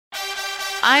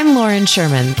I'm Lauren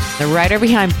Sherman, the writer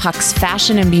behind Puck's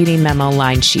Fashion and Beauty Memo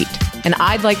line sheet, and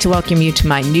I'd like to welcome you to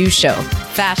my new show,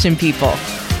 Fashion People.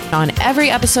 On every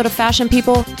episode of Fashion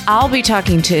People, I'll be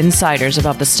talking to insiders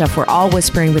about the stuff we're all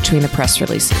whispering between the press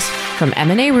releases, from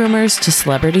M&A rumors to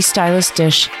celebrity stylist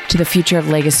dish to the future of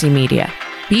legacy media.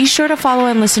 Be sure to follow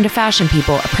and listen to Fashion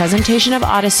People, a presentation of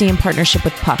Odyssey in partnership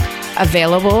with Puck,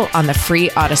 available on the free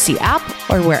Odyssey app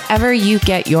or wherever you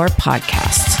get your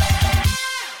podcasts.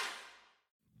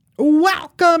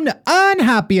 Welcome to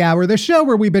Unhappy Hour, the show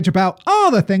where we bitch about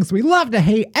all the things we love to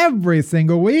hate every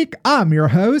single week. I'm your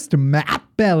host, Matt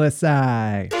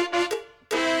Belisai.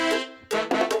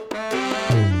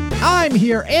 I'm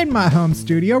here in my home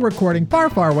studio recording far,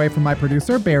 far away from my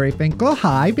producer, Barry Finkel.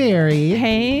 Hi, Barry.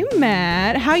 Hey,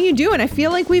 Matt. How you doing? I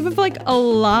feel like we've a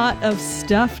lot of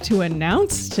stuff to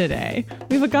announce today.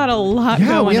 We've got a lot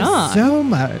going on. We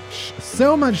have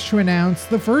so much to announce.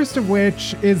 The first of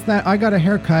which is that I got a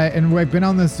haircut and we've been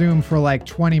on the Zoom for like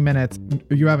 20 minutes.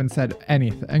 You haven't said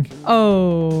anything.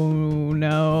 Oh,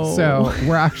 no. So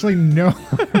we're actually no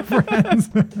friends.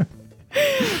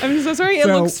 I'm so sorry. It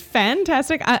looks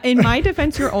fantastic. In my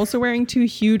defense, you're also wearing two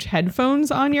huge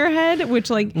headphones on your head, which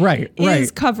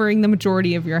is covering the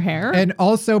majority of your hair. And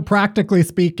also, practically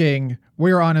speaking,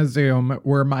 we're on a Zoom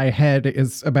where my head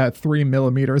is about 3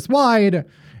 millimeters wide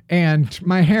and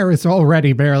my hair is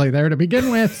already barely there to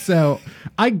begin with. So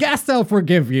I guess I'll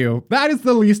forgive you. That is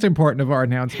the least important of our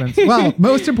announcements. Well,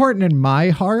 most important in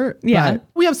my heart. Yeah. But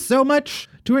we have so much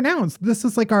to announce. This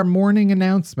is like our morning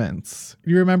announcements.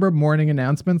 You remember morning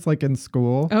announcements like in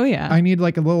school? Oh, yeah. I need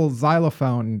like a little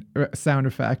xylophone sound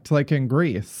effect like in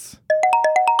Grease.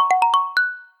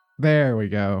 There we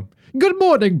go. Good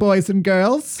morning, boys and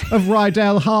girls of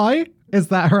Rydell High. Is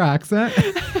that her accent?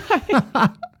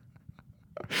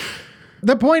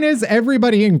 The point is,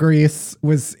 everybody in Greece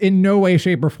was in no way,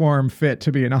 shape, or form fit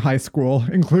to be in a high school,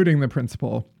 including the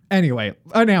principal. Anyway,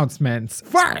 announcements.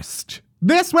 First,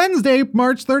 this Wednesday,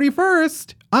 March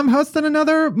 31st, I'm hosting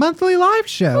another monthly live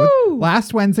show. Woo!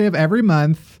 Last Wednesday of every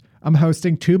month, I'm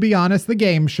hosting To Be Honest, the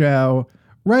game show,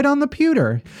 right on the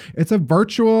pewter. It's a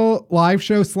virtual live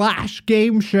show /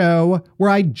 game show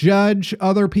where I judge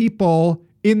other people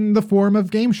in the form of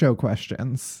game show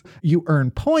questions. You earn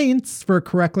points for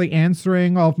correctly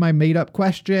answering all of my made-up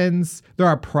questions. There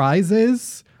are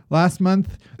prizes. Last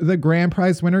month, the grand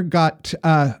prize winner got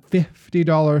a $50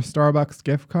 Starbucks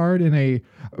gift card in a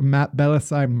Matt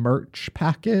Belisai merch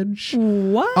package.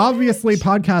 What? Obviously,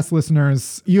 podcast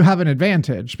listeners, you have an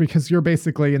advantage because you're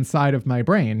basically inside of my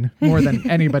brain more than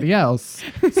anybody else.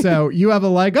 So you have a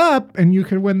leg up and you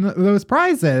could win those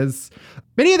prizes.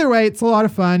 But either way, it's a lot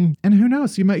of fun. And who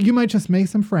knows, you might just make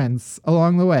some friends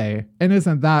along the way. And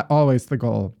isn't that always the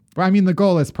goal? I mean, the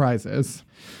goal is prizes.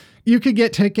 You could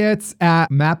get tickets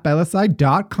at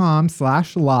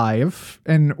mattbelisai.com/live.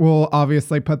 And we'll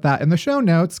obviously put that in the show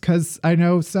notes because I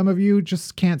know some of you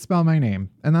just can't spell my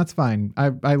name. And that's fine.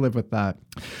 I live with that.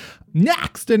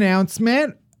 Next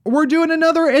announcement. We're doing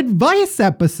another advice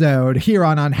episode here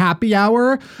on Unhappy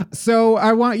Hour. So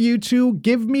I want you to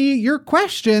give me your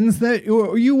questions that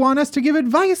you want us to give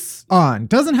advice on.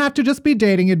 Doesn't have to just be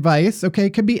dating advice. Okay.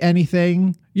 Could be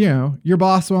anything. You know, your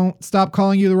boss won't stop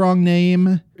calling you the wrong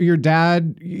name. Your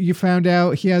dad, you found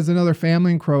out he has another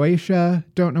family in Croatia.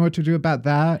 Don't know what to do about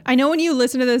that. I know when you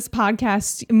listen to this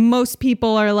podcast, most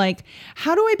people are like,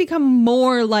 how do I become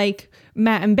more like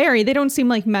Matt and Barry? They don't seem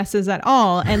like messes at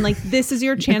all. And like, this is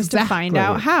your chance to find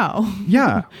out how.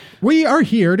 Yeah. We are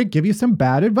here to give you some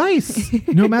bad advice,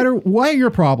 no matter what your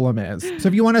problem is. So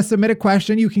if you want to submit a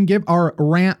question, you can give our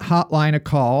rant hotline a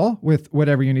call with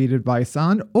whatever you need advice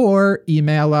on, or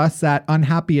email us at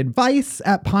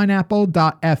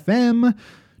unhappyadvice@pineapple.fm.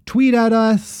 Tweet at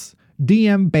us,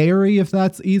 DM Barry if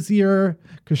that's easier,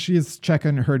 because she's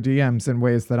checking her DMs in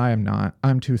ways that I am not.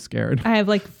 I'm too scared. I have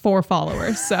like 4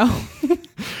 followers, so.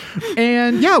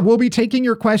 And yeah, we'll be taking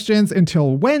your questions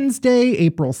until Wednesday,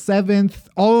 April 7th.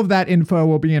 All of that info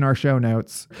will be in our show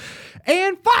notes.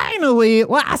 And finally,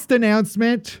 last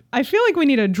announcement. I feel like we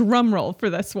need a drum roll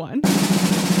for this one.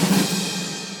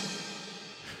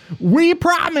 We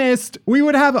promised we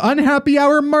would have Unhappy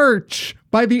Hour merch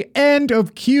by the end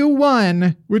of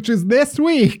Q1, which is this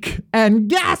week. And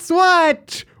guess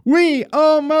what? We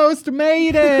almost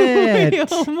made it. We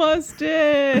almost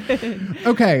did.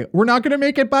 Okay, we're not going to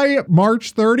make it by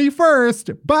March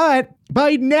 31st, but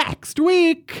by next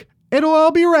week, It'll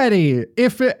all be ready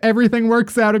if everything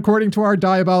works out according to our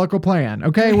diabolical plan.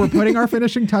 Okay, we're putting our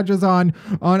finishing touches on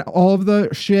all of the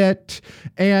shit,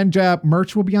 and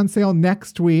merch will be on sale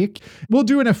next week. We'll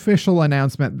do an official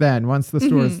announcement then once the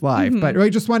store is live. But I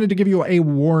just wanted to give you a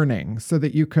warning so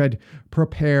that you could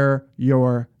prepare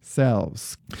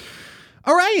yourselves.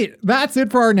 All right, that's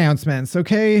it for our announcements.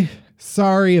 Okay.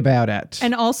 Sorry about it.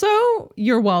 And also,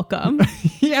 you're welcome.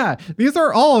 Yeah, these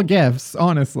are all gifts,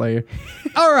 honestly.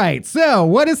 All right, so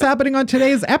what is happening on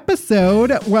today's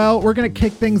episode? Well, we're going to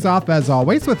kick things off, as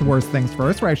always, with Worst Things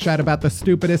First, where I shout about the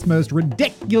stupidest, most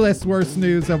ridiculous worst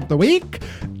news of the week.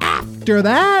 After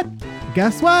that,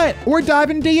 guess what? We're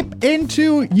diving deep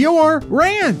into your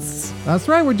rants. That's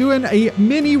right, we're doing a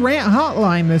mini rant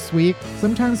hotline this week.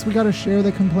 Sometimes we got to share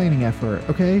the complaining effort,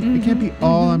 okay? It can't be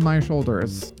all on my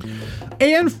shoulders.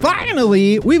 And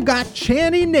finally, we've got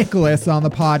Chani Nicholas on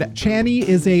the pod. Chani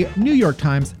is a New York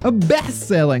Times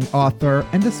best-selling author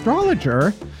and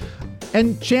astrologer.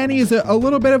 And Chani is a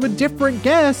little bit of a different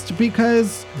guest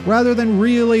because rather than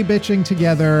really bitching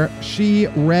together, she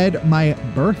read my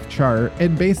birth chart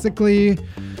and basically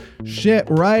shit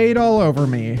right all over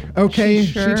me. Okay,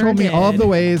 she told me all of the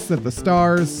ways that the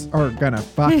stars are gonna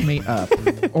fuck me up,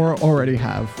 or already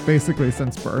have, basically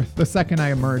since birth. The second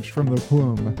I emerged from the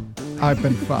womb, I've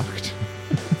been fucked.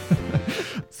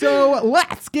 So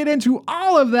let's get into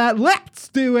all of that. Let's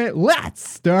do it. Let's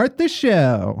start the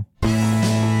show.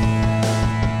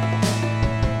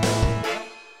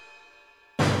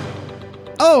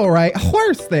 All right,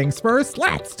 worst things first.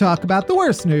 Let's talk about the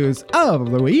worst news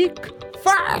of the week.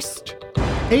 First,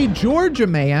 a Georgia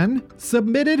man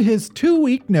submitted his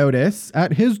 2-week notice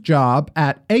at his job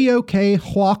at AOK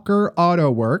Hawker Auto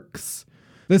Works.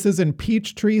 This is in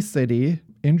Peachtree City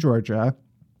in Georgia.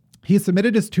 He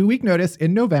submitted his 2-week notice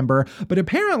in November, but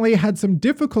apparently had some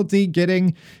difficulty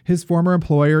getting his former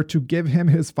employer to give him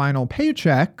his final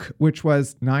paycheck, which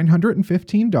was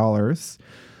 $915.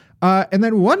 And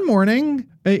then one morning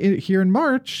here in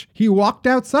March, he walked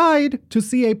outside to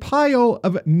see a pile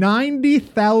of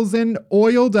 90,000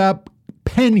 oiled up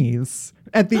pennies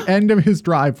at the end of his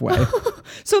driveway.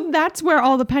 So that's where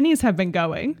all the pennies have been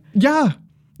going. Yeah.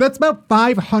 That's about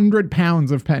 500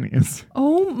 pounds of pennies.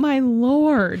 Oh, my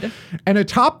Lord. And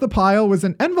atop the pile was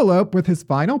an envelope with his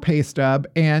final pay stub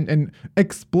and an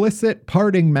explicit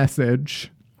parting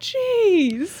message.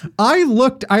 Jeez. I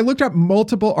looked up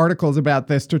multiple articles about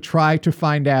this to try to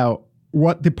find out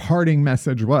what the parting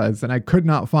message was, and I could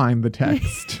not find the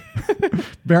text.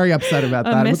 Very upset about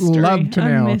that. Mystery. I would love to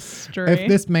know. Mystery. If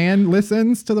this man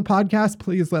listens to the podcast,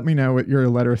 please let me know what your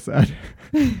letter said.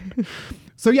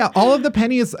 So yeah, all of the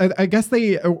pennies, I guess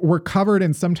they were covered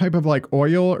in some type of like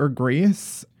oil or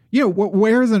grease. You know,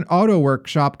 where's an auto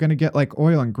workshop going to get like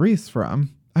oil and grease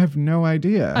from? I have no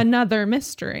idea. Another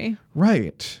mystery.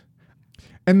 Right.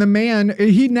 And the man,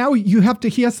 he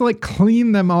has to like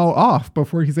clean them all off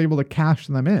before he's able to cash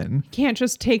them in. Can't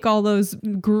just take all those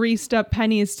greased up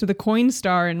pennies to the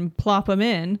Coinstar and plop them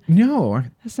in. No.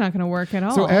 That's not going to work at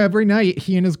all. So every night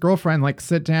he and his girlfriend like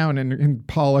sit down and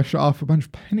polish off a bunch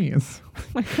of pennies. Oh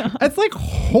my God. It's like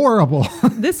horrible.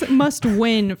 This must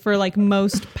win for like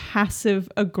most passive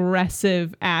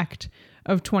aggressive act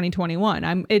of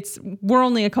 2021. We're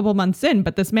only a couple months in,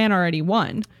 but this man already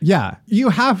won. Yeah. You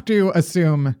have to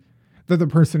assume that the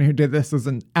person who did this is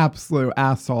an absolute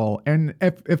asshole. And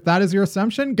if that is your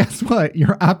assumption, guess what?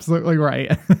 You're absolutely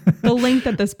right. The link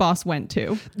that this boss went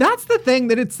to. That's the thing,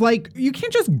 that it's like, you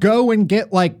can't just go and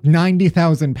get like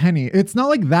 90,000 pennies. It's not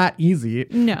like that easy.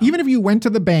 No. Even if you went to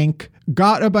the bank,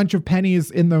 got a bunch of pennies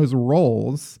in those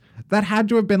rolls, that had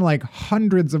to have been like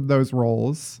hundreds of those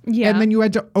rolls. Yeah. And then you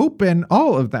had to open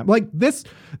all of them. Like this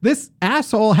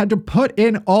asshole had to put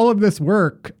in all of this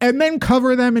work and then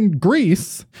cover them in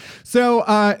grease. So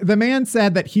the man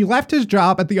said that he left his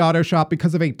job at the auto shop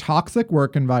because of a toxic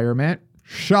work environment.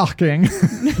 Shocking.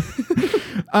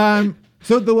 So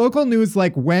the local news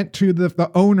like went to the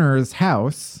owner's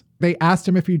house. They asked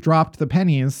him if he dropped the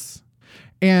pennies.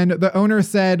 And the owner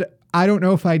said, "I don't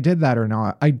know if I did that or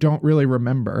not. I don't really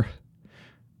remember."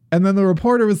 And then the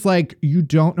reporter was like, "You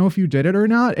don't know if you did it or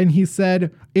not?" And he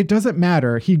said, "It doesn't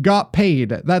matter. He got paid.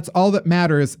 That's all that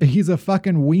matters. He's a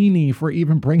fucking weenie for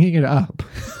even bringing it up."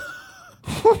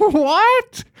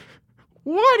 What?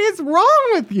 What is wrong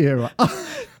with you?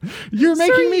 You're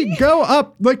making me go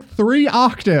up like 3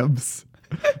 octaves.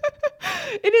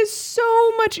 It is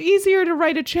so much easier to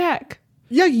write a check.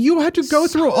 Yeah, you had to go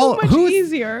through all. Much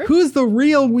easier. Who's the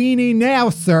real weenie now,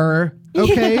 sir?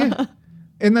 Okay. Yeah.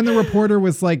 And then the reporter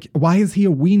was like, why is he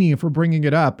a weenie for bringing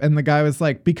it up? And the guy was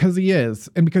like, because he is.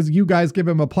 And because you guys give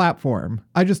him a platform.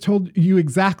 I just told you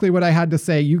exactly what I had to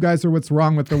say. You guys are what's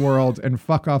wrong with the world and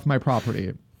fuck off my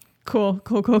property. Cool.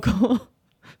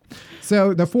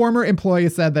 So the former employee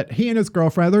said that he and his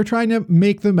girlfriend, they're trying to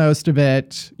make the most of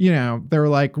it. You know, they're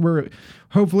like, we're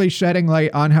hopefully shedding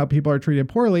light on how people are treated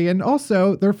poorly. And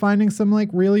also they're finding some like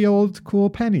really old, cool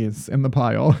pennies in the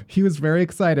pile. He was very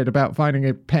excited about finding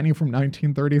a penny from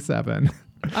 1937.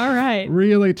 All right.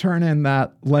 Really turning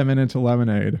that lemon into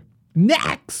lemonade.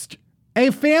 Next,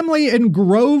 a family in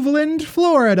Groveland,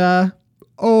 Florida,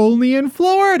 only in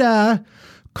Florida,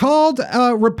 called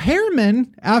a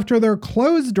repairman after their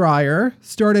clothes dryer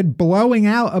started blowing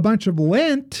out a bunch of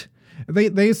lint.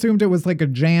 They assumed it was like a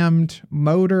jammed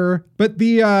motor, but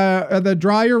the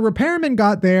dryer repairman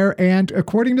got there, and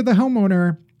according to the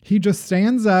homeowner, he just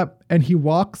stands up and he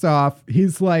walks off.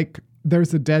 He's like,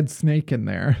 there's a dead snake in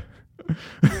there.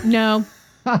 No.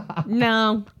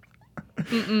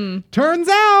 Turns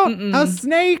out a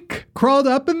snake crawled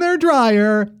up in their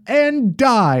dryer and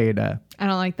died. I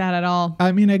don't like that at all.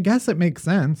 I mean, I guess it makes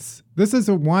sense. This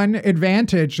is one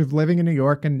advantage of living in New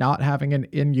York and not having an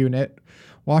in-unit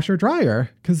washer dryer,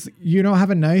 because you don't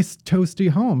have a nice toasty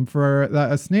home for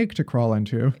a snake to crawl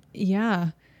into.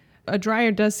 Yeah. A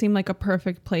dryer does seem like a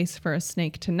perfect place for a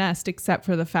snake to nest, except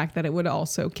for the fact that it would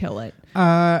also kill it.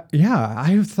 Yeah,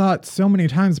 I've thought so many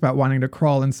times about wanting to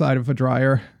crawl inside of a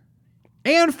dryer.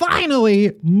 And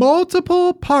finally,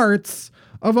 multiple parts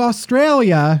of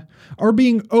Australia are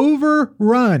being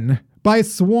overrun by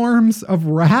swarms of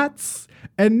rats,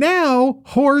 and now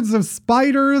hordes of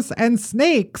spiders and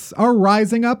snakes are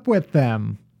rising up with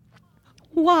them.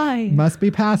 Why? Must be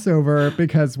Passover,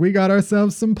 because we got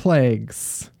ourselves some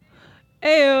plagues. Ew.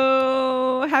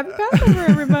 Happy Passover,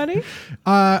 everybody.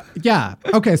 Yeah.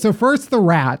 Okay, so first the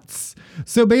rats.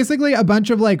 So basically a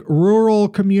bunch of like rural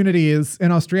communities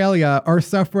in Australia are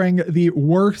suffering the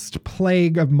worst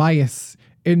plague of mice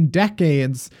in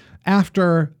decades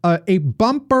after a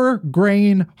bumper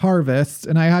grain harvest.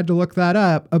 And I had to look that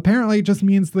up. Apparently it just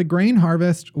means the grain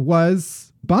harvest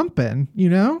was bumping, you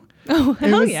know? Oh,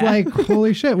 hell it was yeah. like,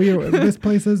 holy shit, this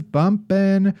place is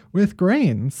bumping with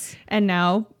grains. And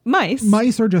now mice.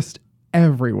 Mice are just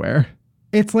everywhere.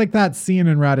 It's like that scene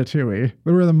in Ratatouille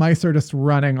where the mice are just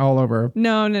running all over.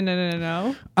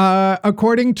 No.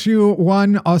 According to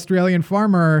one Australian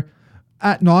farmer,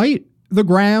 at night, the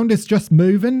ground is just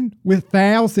moving with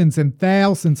thousands and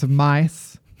thousands of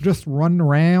mice just running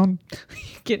around.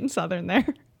 Getting southern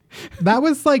there. That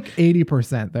was like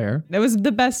 80% there. That was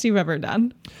the best you've ever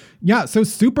done. Yeah, so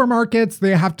supermarkets,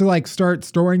 they have to like start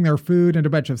storing their food in a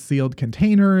bunch of sealed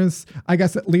containers. I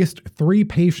guess at least 3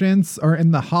 patients are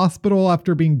in the hospital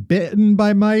after being bitten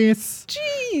by mice.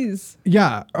 Jeez.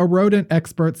 Yeah, a rodent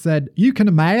expert said, you can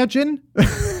imagine.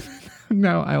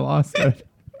 No, I lost it.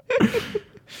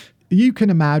 You can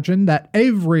imagine that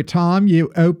every time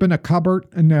you open a cupboard,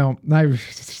 no, I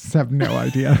just have no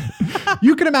idea.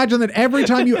 You can imagine that every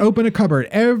time you open a cupboard,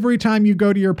 every time you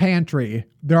go to your pantry,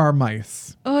 there are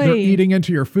mice. Oy. They're eating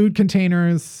into your food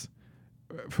containers,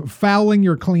 fouling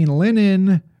your clean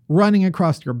linen, running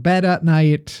across your bed at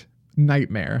night.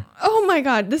 Nightmare. Oh my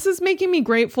God. This is making me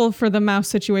grateful for the mouse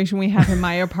situation we have in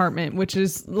my apartment, which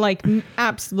is like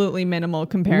absolutely minimal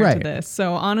compared to this.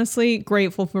 So honestly,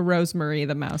 grateful for Rosemary,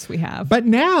 the mouse we have. But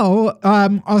now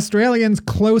Australians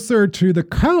closer to the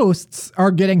coasts are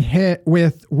getting hit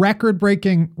with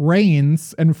record-breaking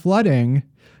rains and flooding,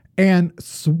 and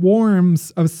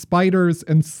swarms of spiders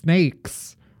and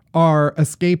snakes are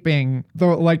escaping the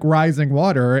like rising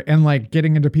water and like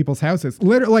getting into people's houses.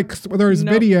 Literally, like there's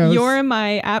videos. You're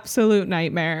my absolute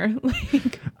nightmare.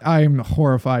 I'm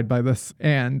horrified by this,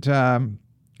 and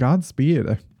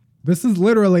Godspeed. This is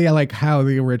literally like how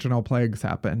the original plagues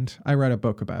happened. I read a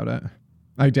book about it.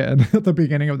 I did at the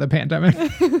beginning of the pandemic.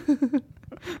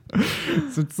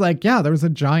 So it's like, yeah, there was a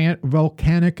giant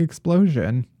volcanic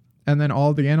explosion, and then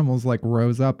all the animals like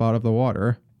rose up out of the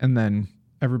water, and then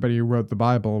everybody who wrote the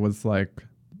Bible was like,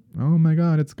 oh my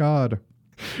God, it's God.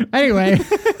 Anyway,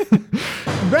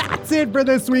 that's it for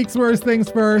this week's Worst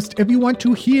Things First. If you want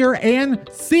to hear and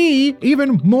see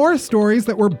even more stories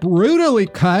that were brutally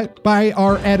cut by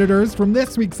our editors from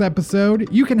this week's episode,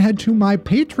 you can head to my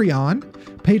Patreon,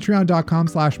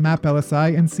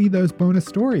 patreon.com/MattBellisai, and see those bonus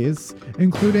stories,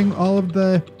 including all of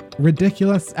the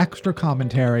ridiculous extra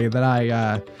commentary that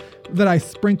I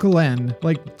sprinkle in,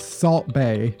 like Salt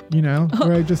Bay, you know,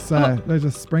 where I just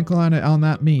sprinkle on it on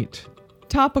that meat.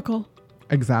 Topical.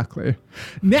 Exactly.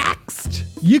 Next,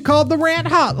 you called the rant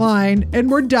hotline, and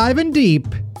we're diving deep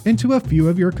into a few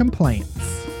of your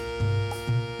complaints.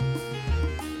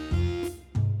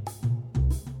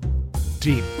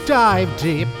 Deep dive,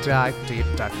 deep dive, deep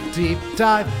dive, deep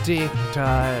dive, deep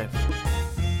dive.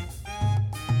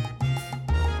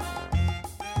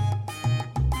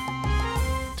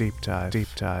 Deep dive, deep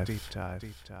dive, deep dive,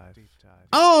 deep dive, deep dive.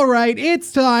 All right,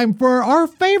 it's time for our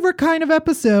favorite kind of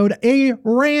episode, a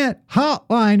rant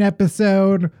hotline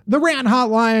episode. The rant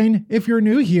hotline, if you're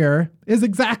new here, is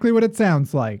exactly what it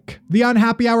sounds like. The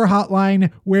Unhappy Hour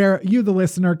hotline where you, the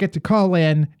listener, get to call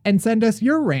in and send us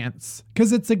your rants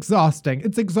because it's exhausting.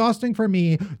 It's exhausting for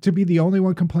me to be the only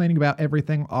one complaining about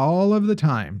everything all of the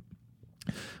time.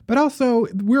 But also,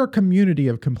 we're a community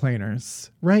of complainers,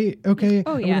 right? Okay.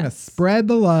 Oh, We're yes. going to spread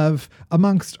the love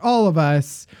amongst all of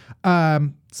us.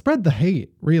 Spread the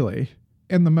hate, really,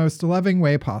 in the most loving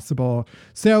way possible.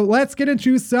 So let's get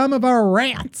into some of our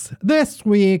rants this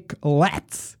week.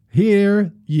 Let's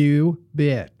hear you,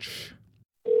 bitch.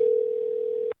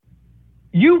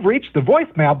 You've reached the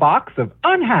voicemail box of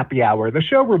Unhappy Hour, the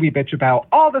show where we bitch about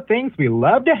all the things we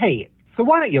love to hate. So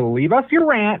why don't you leave us your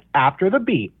rant after the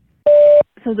beep?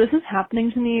 So this is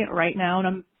happening to me right now, and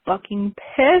I'm fucking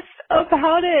pissed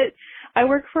about it. I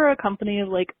work for a company of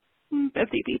like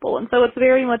 50 people, and so it's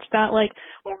very much that like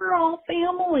we're all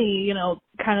family, you know,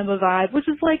 kind of a vibe, which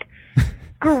is like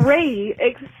great,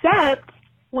 except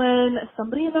when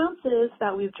somebody announces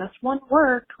that we've just won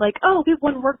work, like, oh, we've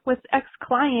won work with X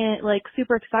client, like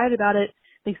super excited about it.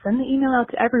 They send the email out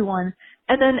to everyone,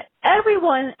 and then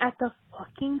everyone at the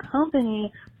fucking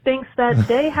company thinks that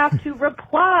they have to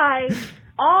reply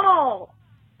all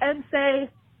and say,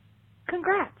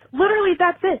 congrats. Literally,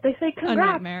 that's it. They say, A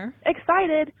congrats, nightmare.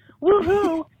 excited,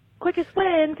 woohoo, quickest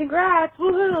win, congrats,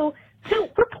 woohoo. To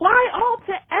reply all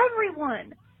to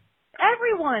everyone.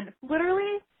 Everyone.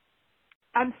 Literally,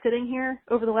 I'm sitting here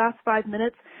over the last 5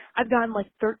 minutes. I've gotten like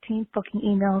 13 fucking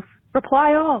emails.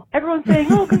 Reply all. Everyone's saying,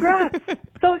 oh, congrats.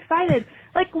 So excited.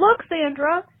 Like, look,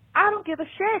 Sandra, I don't give a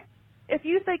shit. If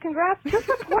you say congrats, just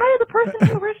reply to the person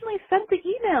who originally sent the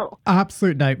email.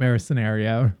 Absolute nightmare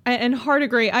scenario. And hard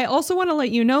agree. I also want to let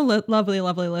you know, lovely,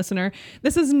 lovely listener,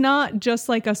 this is not just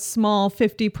like a small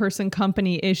 50-person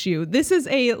company issue. This is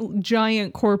a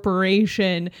giant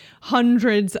corporation,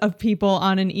 hundreds of people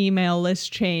on an email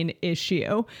list chain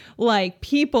issue. Like,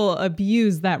 people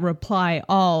abuse that reply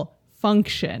all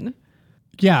function.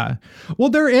 Yeah. Well,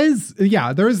 there's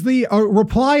the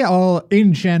reply all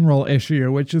in general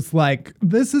issue, which is like,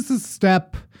 this is a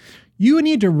step you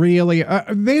need to really,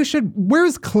 where's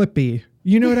Clippy?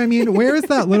 You know what I mean? Where's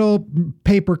that little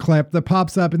paper clip that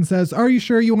pops up and says, are you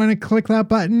sure you want to click that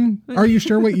button? Are you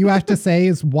sure what you have to say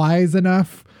is wise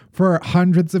enough for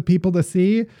hundreds of people to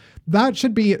see? That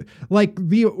should be like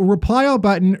the reply all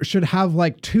button should have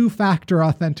like 2-factor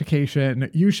authentication.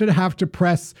 You should have to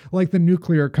press like the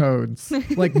nuclear codes.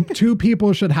 Like 2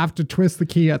 people should have to twist the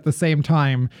key at the same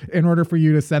time in order for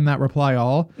you to send that reply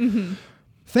all. Mm-hmm.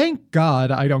 Thank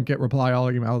God I don't get reply all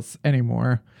emails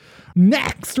anymore.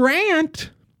 Next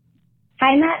rant.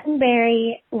 Hi, Matt and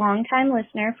Barry, longtime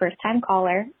listener, first time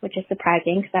caller, which is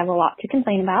surprising because I have a lot to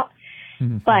complain about.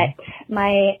 Mm-hmm. But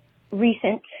my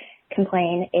recent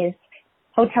complaint is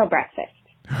hotel breakfast.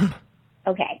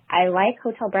 Okay, I like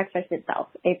hotel breakfast itself.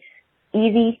 It's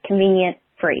easy, convenient,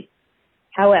 free.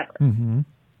 However,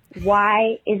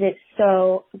 why is it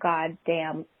so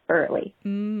goddamn early?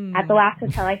 At the last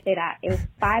hotel I stayed at, it was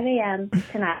 5 a.m.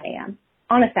 to 9 a.m.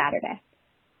 on a Saturday.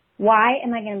 Why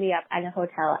am I going to be up at a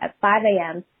hotel at 5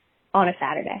 a.m. on a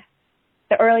Saturday?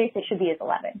 The earliest it should be is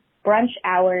 11. Brunch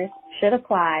hours should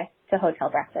apply to hotel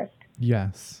breakfast.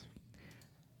 Yes.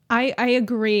 I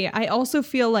agree. I also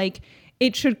feel like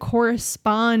it should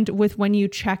correspond with when you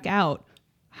check out.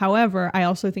 However, I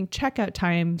also think checkout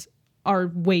times are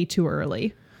way too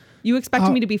early. You expect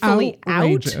me to be fully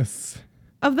outrageous.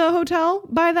 Out of the hotel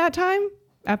by that time?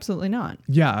 Absolutely not.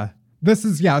 Yeah. This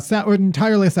is,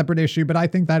 entirely a separate issue, but I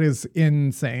think that is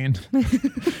insane.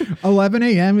 11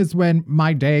 a.m. is when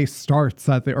my day starts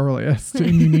at the earliest,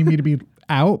 and you need me to be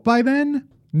out by then?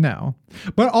 No.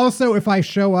 But also, if I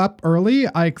show up early,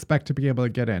 I expect to be able to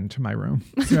get into my room.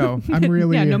 So I'm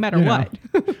really... yeah, no matter what.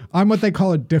 I'm what they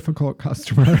call a difficult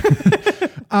customer.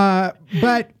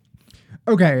 But...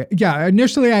 Okay, yeah,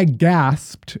 initially I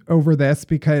gasped over this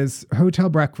because hotel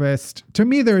breakfast, to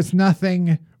me, there's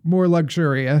nothing more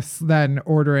luxurious than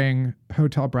ordering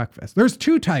hotel breakfast. There's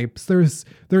 2 types.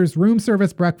 There's room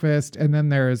service breakfast, and then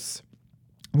there's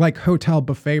like hotel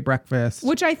buffet breakfast.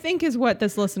 Which I think is what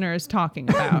this listener is talking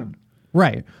about.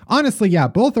 Right. Honestly, yeah,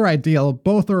 both are ideal.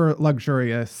 Both are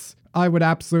luxurious. I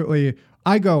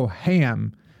go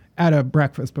ham at a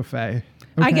breakfast buffet.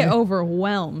 Okay. I get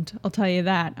overwhelmed, I'll tell you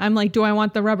that. I'm like, do I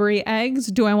want the rubbery eggs?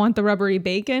 Do I want the rubbery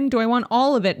bacon? Do I want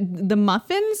all of it? The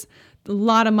muffins?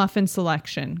 lot of muffin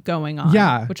selection going on.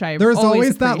 Yeah. Which I there's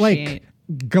always appreciate. that like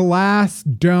glass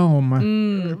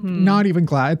dome, not even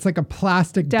glass. It's like a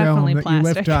plastic Definitely dome that you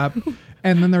lift up.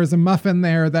 And then there's a muffin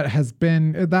there that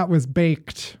was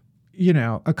baked,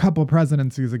 a couple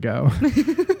presidencies ago.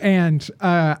 And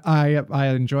I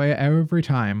enjoy it every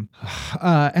time.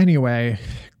 Anyway,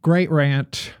 great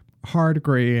rant. Hard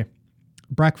agree.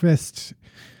 Breakfast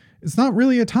is not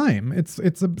really a time. It's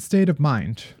a state of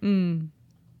mind.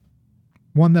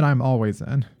 One that I'm always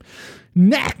in.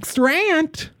 Next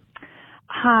rant.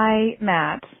 Hi,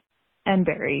 Matt and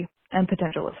Barry and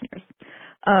potential listeners.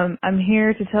 I'm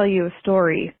here to tell you a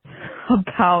story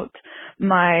about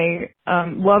my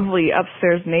lovely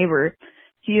upstairs neighbor.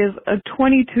 He is a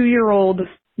 22-year-old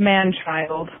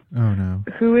man-child. Oh, no.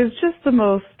 Who is just the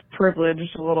most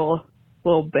privileged little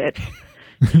bitch.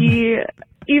 He,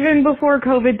 even before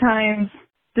COVID times,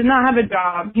 did not have a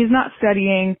job. He's not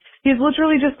studying. He's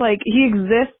literally just like, he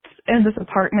exists in this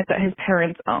apartment that his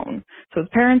parents own. So his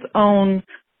parents own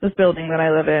this building that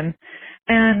I live in.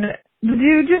 And the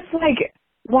dude just like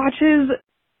watches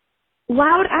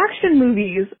loud action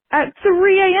movies at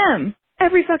 3 a.m.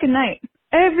 every fucking night.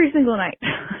 Every single night.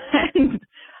 And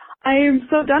I am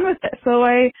so done with it. So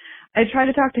I tried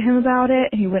to talk to him about it,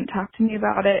 and he wouldn't talk to me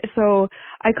about it. So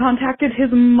I contacted his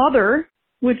mother,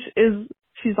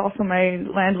 she's also my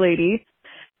landlady.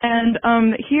 And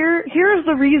here's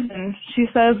the reason. She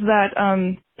says that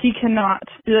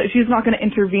she's not going to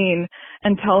intervene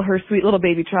and tell her sweet little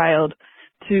baby child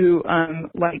to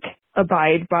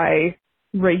abide by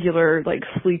regular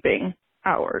sleeping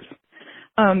hours.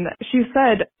 She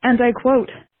said, and I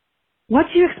quote, "What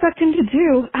do you expect him to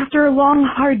do after a long,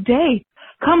 hard day?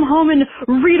 Come home and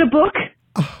read a book?"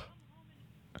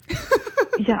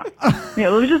 Yeah,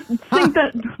 let me just let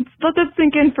that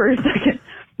sink in for a second.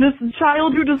 This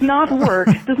child who does not work,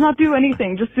 does not do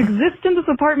anything, just exists in this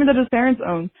apartment that his parents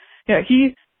own. Yeah,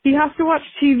 he has to watch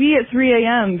TV at 3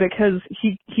 a.m. because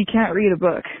he can't read a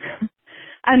book.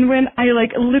 And when I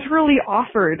literally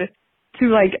offered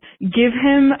to give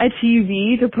him a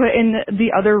TV to put in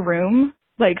the other room,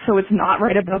 so it's not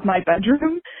right above my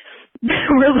bedroom,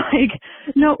 we're like,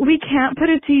 no, we can't put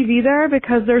a TV there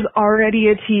because there's already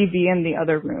a TV in the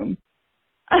other room.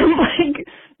 I'm like,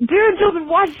 dude, just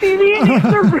watch TV in the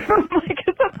other room.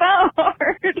 It's not that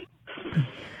hard.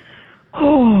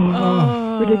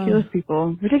 Oh, ridiculous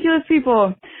people. Ridiculous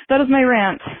people. That is my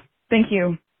rant. Thank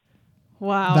you.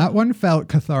 Wow. That one felt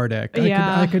cathartic.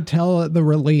 Yeah. I could tell the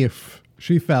relief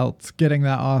she felt getting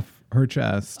that off her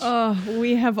chest. Oh,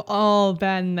 we have all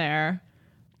been there.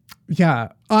 Yeah.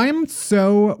 I'm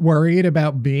so worried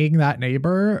about being that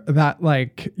neighbor that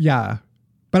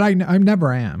but I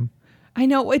never am. I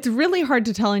know it's really hard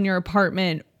to tell in your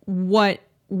apartment what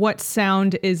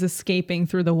sound is escaping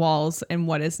through the walls and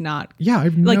what is not. Yeah,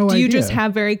 I've no idea. Do you just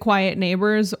have very quiet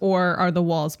neighbors, or are the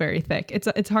walls very thick?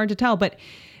 It's hard to tell, but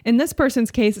in this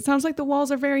person's case, it sounds like the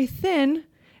walls are very thin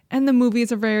and the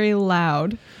movies are very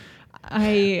loud.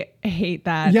 I hate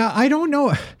that. Yeah, I don't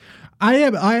know.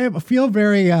 I feel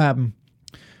very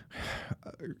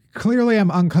clearly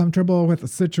I'm uncomfortable with the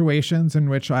situations in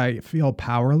which I feel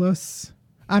powerless.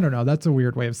 I don't know. That's a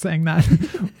weird way of saying that.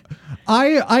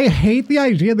 I hate the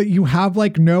idea that you have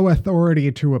no authority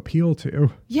to appeal to.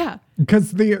 Yeah.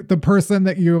 Because the person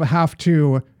that you have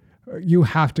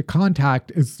to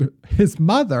contact is his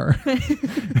mother.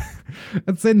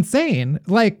 It's insane.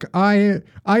 I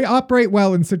operate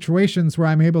well in situations where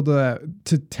I'm able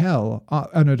to tell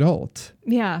an adult.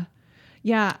 Yeah.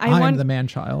 Yeah. I'm the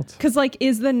man-child. Because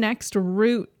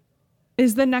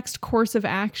is the next course of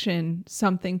action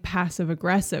something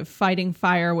passive-aggressive, fighting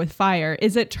fire with fire?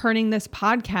 Is it turning this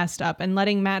podcast up and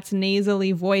letting Matt's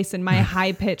nasally voice and my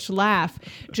high-pitched laugh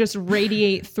just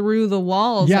radiate through the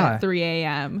walls at 3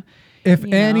 a.m.? If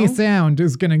any sound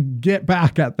is going to get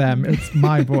back at them, it's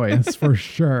my voice for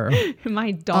sure.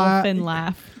 My dolphin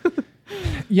laugh.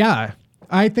 Yeah.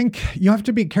 I think you have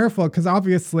to be careful because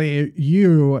obviously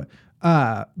you,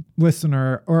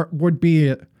 listener, would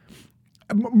be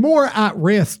more at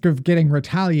risk of getting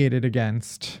retaliated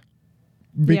against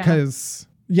because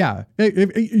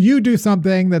if you do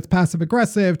something that's passive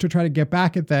aggressive to try to get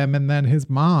back at them, and then his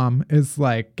mom is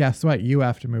like, guess what? You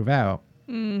have to move out.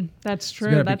 That's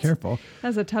true. So you gotta be careful.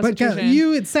 That's a tough but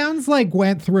situation. It sounds like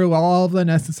went through all the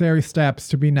necessary steps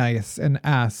to be nice and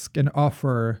ask and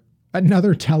offer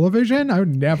another television. I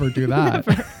would never do that.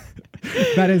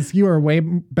 That is, you are way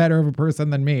better of a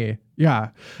person than me. Yeah.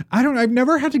 I've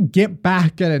never had to get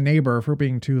back at a neighbor for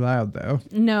being too loud though.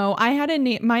 No, I had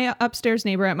my upstairs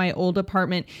neighbor at my old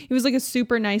apartment. He was like a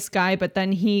super nice guy, but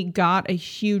then he got a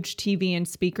huge TV and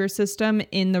speaker system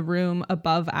in the room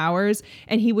above ours,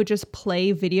 and he would just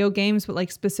play video games, but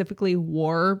like specifically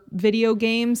war video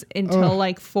games until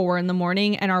like 4 a.m,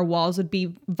 and our walls would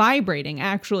be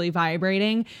actually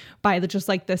vibrating by just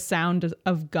like the sound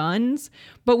of guns.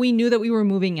 But we knew that we were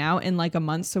moving out in like a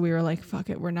month, so we were like, fuck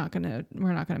it, we're not gonna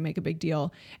make a big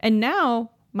deal. And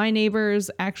now my neighbors,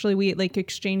 actually, we like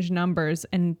exchange numbers,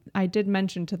 and I did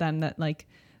mention to them that like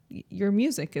your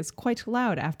music is quite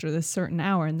loud after this certain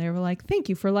hour, and they were like, thank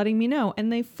you for letting me know,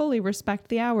 and they fully respect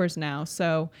the hours now.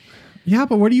 So yeah,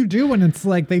 but what do you do when it's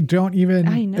like they don't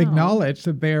even acknowledge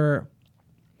that they're,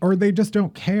 or they just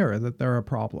don't care that they're a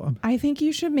problem? I think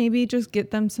you should maybe just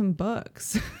get them some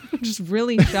books. Just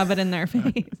really shove it in their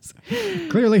face.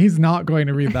 Clearly he's not going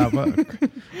to read that book.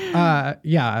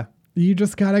 Yeah. You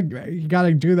just gotta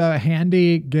do the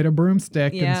handy, get a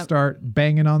broomstick and start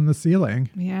banging on the ceiling.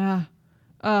 Yeah.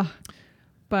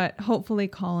 But hopefully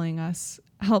calling us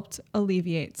helped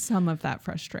alleviate some of that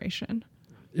frustration.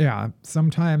 Yeah.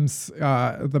 Sometimes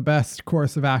the best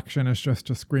course of action is just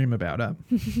to scream about it.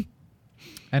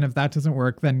 And if that doesn't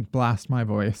work, then blast my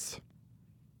voice.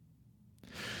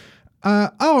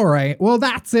 All right. Well,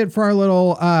 that's it for our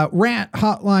little rant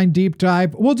hotline deep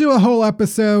dive. We'll do a whole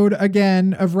episode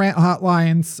again of rant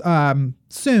hotlines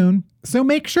soon. So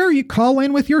make sure you call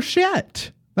in with your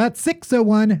shit. That's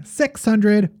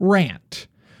 601-600-RANT.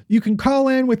 You can call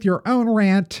in with your own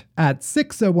rant at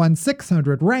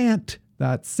 601-600-RANT.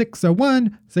 That's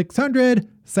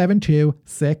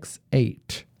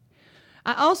 601-600-7268.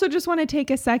 I also just want to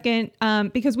take a second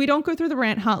because we don't go through the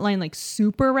rant hotline like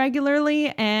super regularly.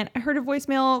 And I heard a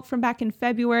voicemail from back in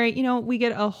February. You know, we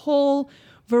get a whole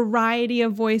variety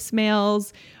of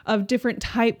voicemails of different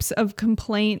types of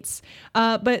complaints.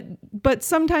 But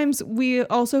sometimes we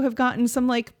also have gotten some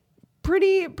like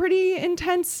pretty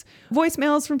intense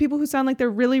voicemails from people who sound like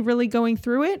they're really, really going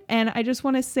through it. And I just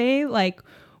want to say, like,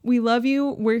 we love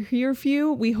you. We're here for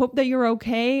you. We hope that you're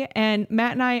okay. And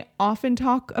Matt and I often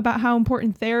talk about how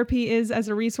important therapy is as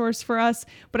a resource for us.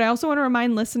 But I also want to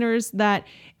remind listeners that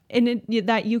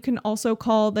that you can also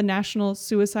call the National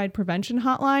Suicide Prevention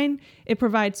Hotline. It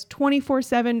provides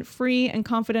 24/7 free and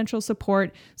confidential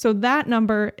support. So that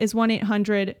number is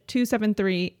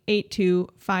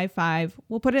 1-800-273-8255.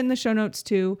 We'll put it in the show notes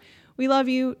too. We love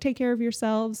you. Take care of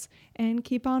yourselves and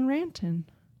keep on ranting.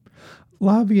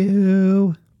 Love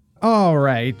you. All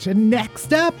right, and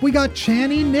next up, we got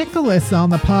Chani Nicholas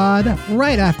on the pod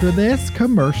right after this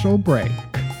commercial break.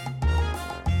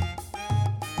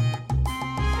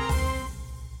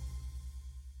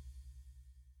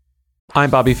 I'm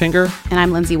Bobby Finger. And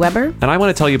I'm Lindsay Weber. And I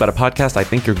want to tell you about a podcast I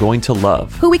think you're going to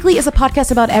love. Who Weekly is a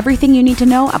podcast about everything you need to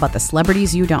know about the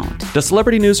celebrities you don't. Does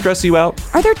celebrity news stress you out?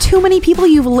 Are there too many people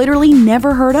you've literally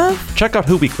never heard of? Check out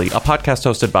Who Weekly, a podcast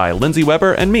hosted by Lindsay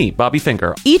Weber and me, Bobby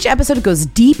Finger. Each episode goes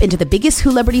deep into the biggest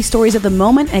Who-lebrity stories of the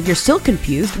moment, and if you're still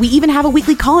confused, we even have a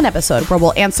weekly call-in episode where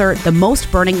we'll answer the most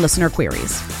burning listener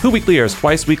queries. Who Weekly airs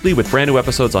twice weekly with brand new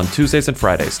episodes on Tuesdays and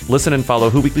Fridays. Listen and follow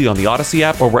Who Weekly on the Odyssey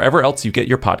app or wherever else you get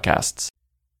your podcasts.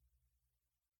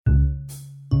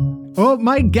 Well,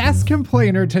 my guest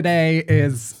complainer today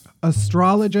is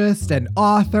astrologist and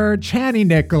author Chani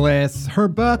Nicholas. Her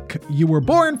book, You Were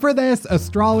Born for This,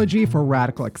 Astrology for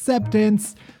Radical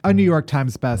Acceptance, a New York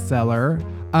Times bestseller.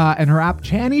 And her app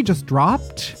Chani just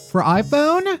dropped for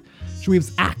iPhone. She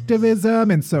weaves activism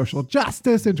and social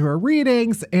justice into her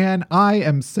readings, and I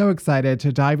am so excited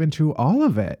to dive into all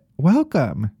of it.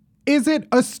 Welcome. Is it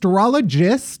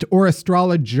astrologist or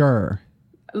astrologer?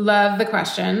 Love the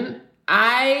question.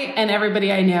 I and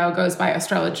everybody I know goes by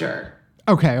astrologer.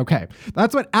 Okay.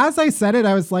 That's what, as I said it,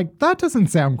 I was like, that doesn't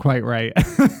sound quite right.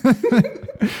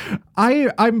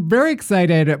 I'm very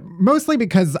excited, mostly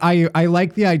because I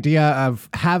like the idea of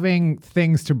having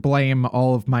things to blame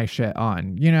all of my shit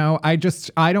on. You know, I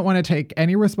don't want to take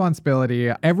any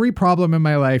responsibility. Every problem in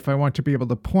my life, I want to be able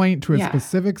to point to a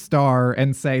specific star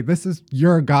and say, this is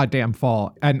your goddamn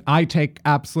fault. And I take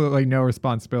absolutely no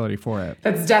responsibility for it.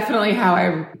 That's definitely how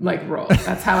I roll.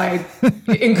 That's how I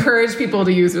encourage people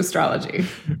to use astrology.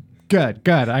 Good.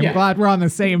 I'm glad we're on the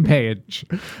same page.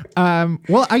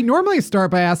 Well, I normally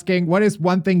start by asking, what is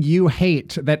one thing you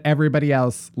hate that everybody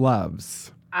else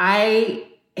loves? I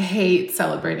hate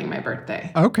celebrating my birthday.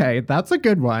 Okay, that's a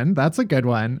good one.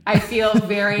 I feel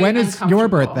very When is your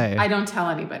birthday? I don't tell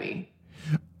anybody.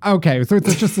 Okay, so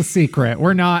it's just a secret.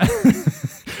 We're not...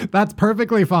 That's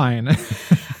perfectly fine.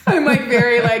 I'm like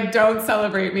very like, don't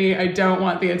celebrate me. I don't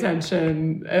want the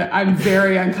attention. I'm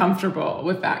very uncomfortable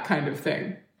with that kind of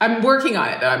thing. I'm working on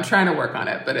it though. I'm trying to work on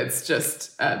it, but it's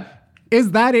just... Is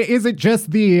it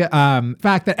just the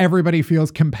fact that everybody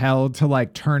feels compelled to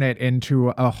like turn it into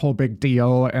a whole big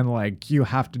deal and like you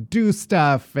have to do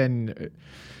stuff and...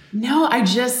 No, I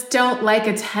just don't like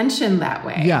attention that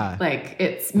way. Yeah. Like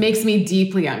it makes me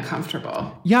deeply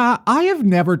uncomfortable. Yeah, I have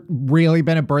never really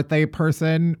been a birthday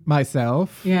person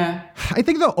myself. Yeah. I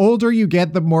think the older you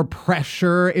get, the more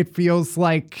pressure it feels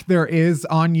like there is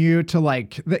on you to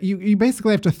like, that you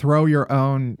basically have to throw your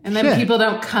own And then shit. people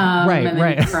don't come Right, and then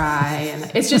right. you cry.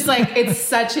 And it's just like, it's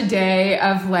such a day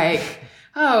of like,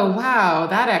 oh, wow,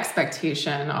 that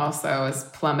expectation also is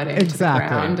plummeting Exactly.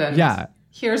 to the ground. And yeah.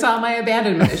 here's all my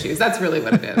abandonment issues. That's really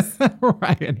what it is.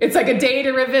 Right. It's like a day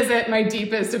to revisit my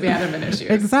deepest abandonment issues.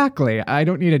 Exactly. I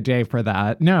don't need a day for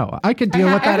that. No, I could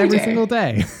deal with that every day. single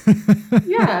day.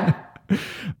 Yeah.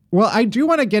 Well, I do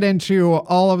want to get into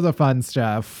all of the fun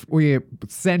stuff. We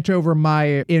sent over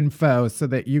my info so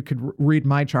that you could read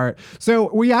my chart.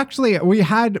 So we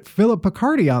had Philip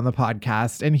Picardi on the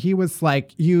podcast, and he was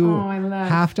like, you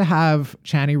have to have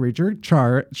Chani read your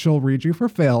chart. She'll read you for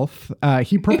filth.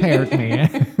 He prepared me.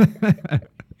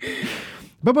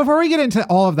 But before we get into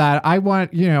all of that, I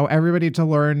want, everybody to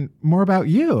learn more about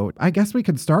you. I guess we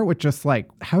could start with just like,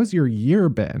 how's your year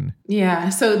been? Yeah.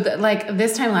 So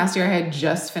this time last year, I had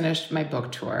just finished my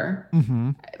book tour,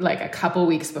 like a couple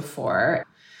weeks before.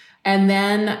 And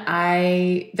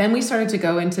then we started to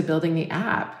go into building the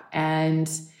app. And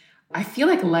I feel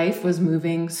like life was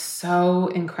moving so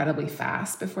incredibly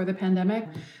fast before the pandemic.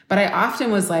 But I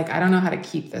often was like, I don't know how to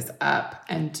keep this up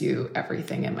and do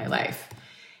everything in my life.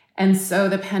 And so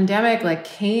the pandemic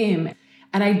came,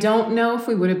 and I don't know if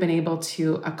we would have been able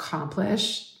to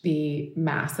accomplish the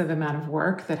massive amount of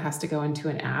work that has to go into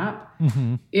an app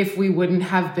if we wouldn't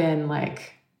have been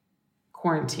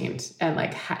quarantined. And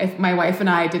if my wife and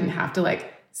I didn't have to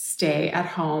stay at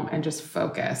home and just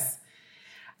focus,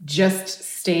 just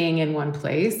staying in one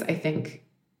place, I think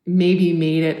maybe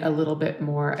made it a little bit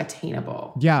more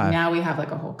attainable. Yeah. Now we have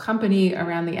a whole company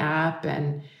around the app,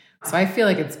 and so I feel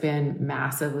like it's been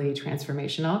massively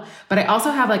transformational. But I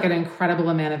also have an incredible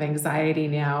amount of anxiety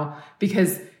now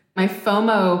because my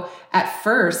FOMO at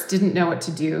first didn't know what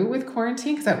to do with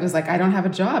quarantine because I was I don't have a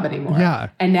job anymore. Yeah.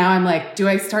 And now I'm do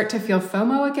I start to feel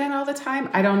FOMO again all the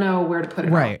time? I don't know where to put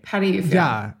it. Right. All. How do you feel?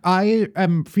 Yeah, I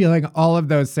am feeling all of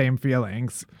those same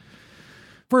feelings.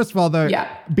 First of all,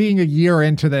 being a year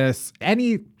into this,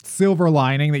 any silver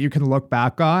lining that you can look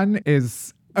back on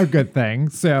is a good thing.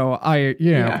 So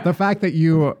the fact that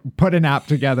you put an app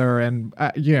together and,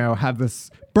 have this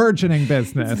burgeoning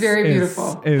business it's very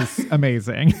beautiful. Is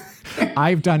amazing.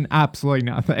 I've done absolutely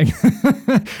nothing.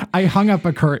 I hung up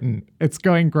a curtain. It's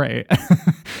going great.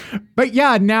 But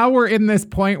yeah, now we're in this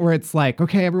point where it's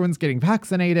okay, everyone's getting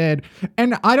vaccinated.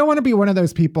 And I don't want to be one of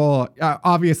those people,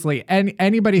 obviously, and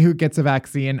anybody who gets a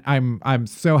vaccine, I'm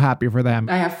so happy for them.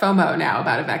 I have FOMO now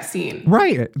about a vaccine.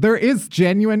 Right. There is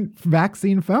genuine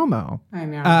vaccine FOMO. I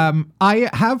know. I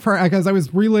have heard, because I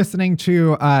was re-listening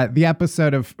to the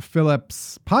episode of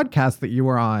Philip's podcast that you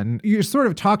were on. You sort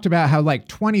of talked about how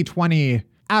 2020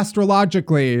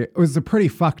 astrologically was a pretty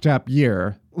fucked up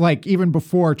year. Even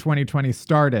before 2020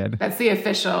 started. That's the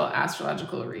official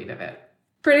astrological read of it.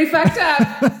 Pretty fucked up.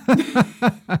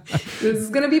 This is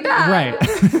going to be bad. Right.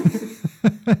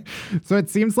 So it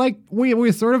seems like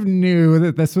we sort of knew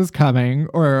that this was coming,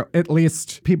 or at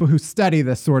least people who study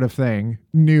this sort of thing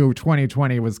knew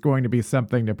 2020 was going to be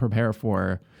something to prepare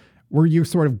for. Were you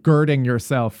sort of girding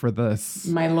yourself for this?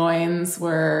 My loins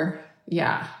were,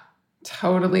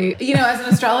 totally. As an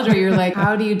astrologer, you're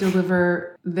how do you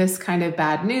deliver this kind of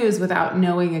bad news without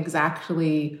knowing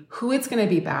exactly who it's going to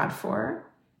be bad for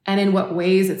and in what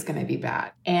ways it's going to be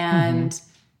bad? And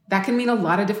that can mean a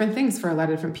lot of different things for a lot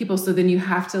of different people. So then you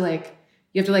have to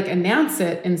announce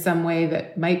it in some way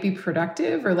that might be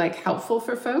productive or helpful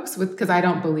for folks because I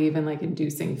don't believe in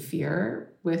inducing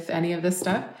fear with any of this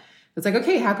stuff. It's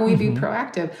okay, how can we be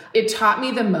proactive? It taught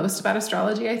me the most about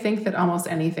astrology, I think, that almost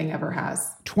anything ever has.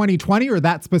 2020 or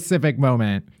that specific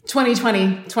moment?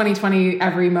 2020,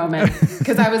 every moment.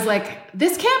 Because I was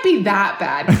this can't be that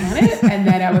bad, can it? And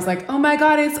then I was oh my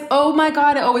God,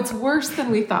 it's worse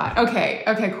than we thought. Okay,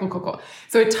 cool.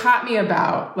 So it taught me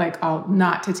about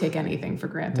not to take anything for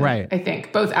granted. Right. I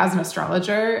think, both as an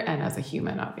astrologer and as a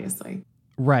human, obviously.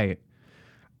 Right.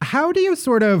 How do you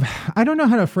I don't know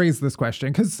how to phrase this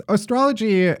question because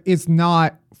astrology is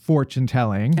not fortune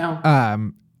telling. No.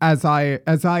 as I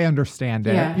understand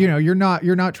it. Yeah. You know, you're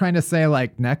not trying to say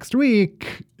like next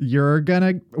week you're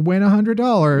gonna win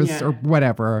 $100 or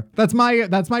whatever. That's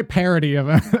my parody of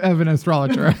an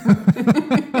astrologer.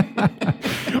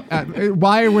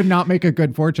 Why I would not make a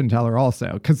good fortune teller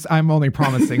also, because I'm only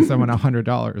promising someone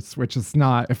 $100, which is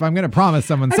not. If I'm going to promise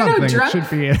someone something, it should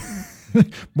be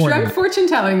more. Drunk fortune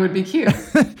telling would be cute.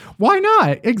 Why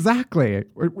not? Exactly.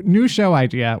 New show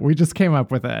idea. We just came up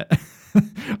with it.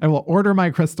 I will order my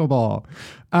crystal ball.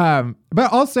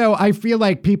 But also, I feel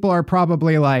like people are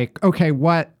probably like, okay,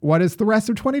 what is the rest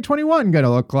of 2021 going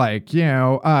to look like? You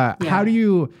know, how do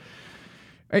you?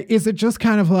 Is it just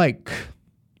kind of like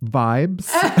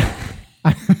vibes?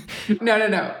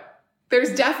 No.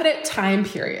 There's definite time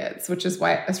periods, which is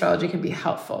why astrology can be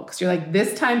helpful. Because you're like,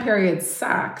 this time period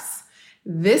sucks.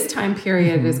 This time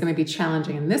period is going to be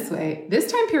challenging in this way.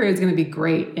 This time period is going to be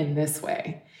great in this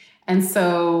way. And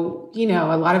so, you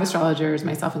know, a lot of astrologers,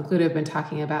 myself included, have been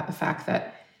talking about the fact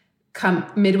that come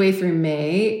midway through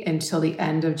May until the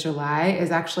end of July is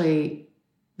actually,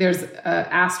 there's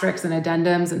asterisks and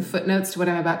addendums and footnotes to what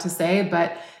I'm about to say,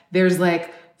 but there's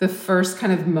like the first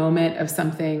kind of moment of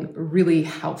something really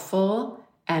helpful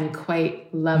and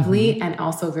quite lovely and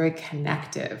also very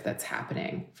connective that's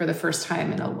happening for the first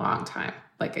time in a long time,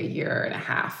 like a year and a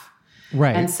half.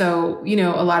 Right. And so, you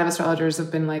know, a lot of astrologers have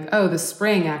been like, oh, the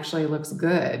spring actually looks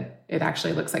good. It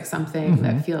actually looks like something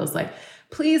that feels like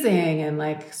pleasing and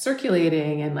like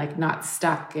circulating and like not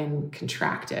stuck and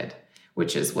contracted,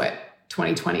 which is what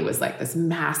 2020 was like, this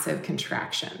massive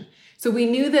contraction. So we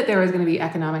knew that there was going to be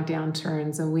economic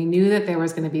downturns, and we knew that there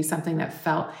was going to be something that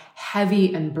felt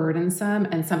heavy and burdensome,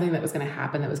 and something that was going to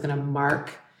happen that was going to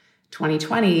mark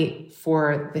 2020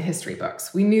 for the history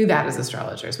books. We knew that as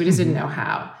astrologers. We just didn't know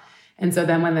how. And so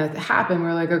then when that happened, we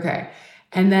were like, okay.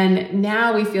 And then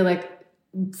now we feel like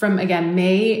from, again,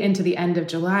 May into the end of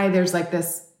July, there's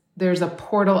a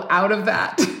portal out of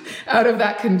that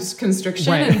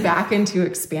constriction and back into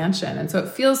expansion. And so it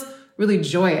feels really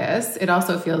joyous. It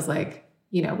also feels like,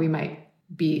 you know, we might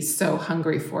be so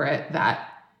hungry for it that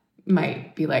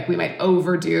might be like, we might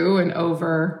overdo and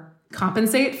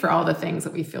overcompensate for all the things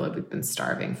that we feel like we've been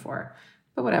starving for.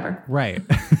 But whatever. Right.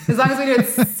 As long as we do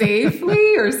it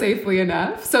safely or safely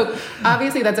enough. So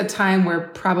obviously that's a time where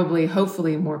probably,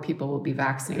 hopefully more people will be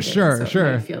vaccinated. Sure.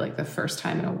 I feel like the first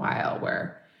time in a while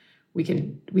where we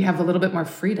have a little bit more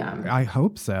freedom. I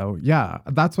hope so. Yeah.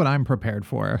 That's what I'm prepared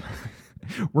for.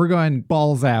 We're going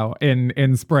balls out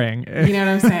in spring. You know what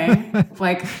I'm saying?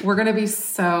 Like, we're going to be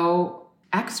so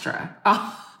extra.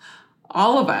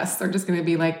 All of us are just going to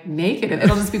be like naked, and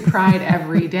it'll just be pride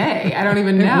every day. I don't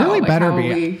even know. It really like, better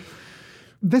be.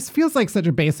 This feels like such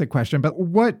a basic question, but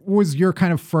what was your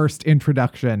kind of first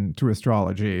introduction to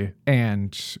astrology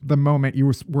and the moment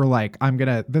you were like, I'm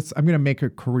going to make a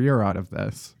career out of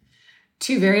this?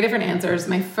 Two very different answers.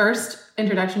 My first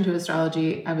introduction to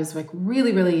astrology, I was like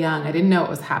really, really young. I didn't know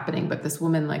what was happening, but this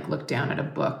woman like looked down at a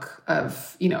book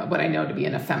of, you know, what I know to be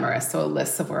an ephemeris, so a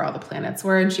list of where all the planets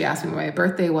were. And she asked me when my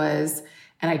birthday was,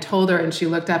 and I told her, and she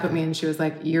looked up at me and she was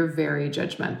like, "You're very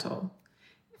judgmental."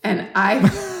 And I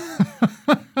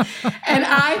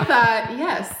thought,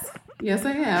 yes,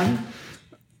 I am.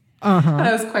 And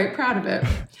I was quite proud of it.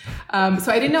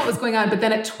 So I didn't know what was going on. But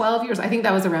then at 12 years, I think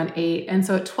that was around 8. And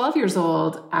so at 12 years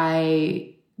old,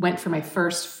 I went for my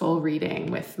first full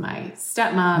reading with my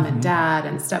stepmom and dad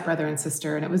and stepbrother and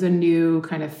sister. And it was a new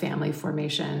kind of family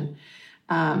formation.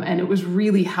 And it was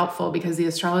really helpful because the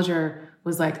astrologer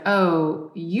was like,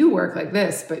 oh, you work like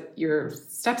this, but your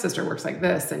stepsister works like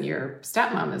this, and your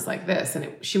stepmom is like this.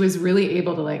 And she was really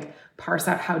able to like parse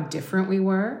out how different we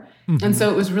were. And so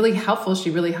it was really helpful.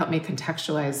 She really helped me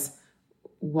contextualize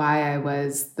why I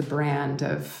was the brand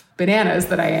of bananas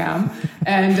that I am.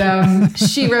 And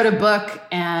she wrote a book,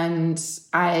 and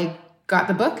I got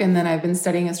the book, and then I've been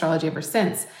studying astrology ever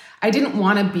since. I didn't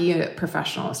want to be a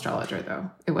professional astrologer, though.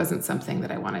 It wasn't something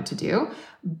that I wanted to do.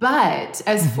 But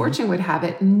as fortune would have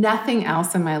it, nothing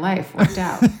else in my life worked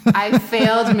out. I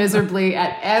failed miserably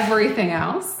at everything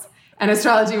else. And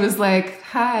astrology was like,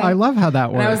 hi. I love how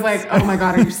that works. And I was like, oh my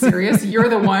God, are you serious? You're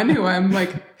the one who I'm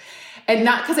like, and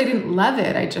not because I didn't love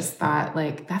it. I just thought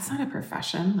like, that's not a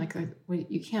profession. Like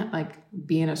you can't like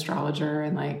be an astrologer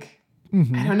and like,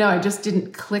 I don't know. It just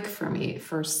didn't click for me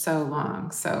for so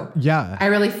long. So yeah, I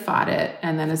really fought it.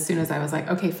 And then as soon as I was like,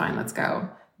 okay, fine, let's go.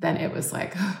 Then it was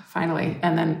like, finally.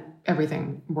 And then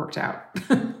everything worked out.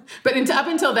 But up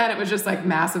until then, it was just like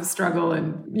massive struggle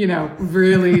and, you know,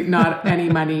 really not any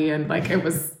money. And like, I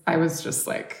was just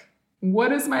like,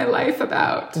 what is my life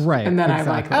about? Right. And then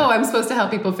exactly. I'm like, I'm supposed to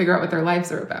help people figure out what their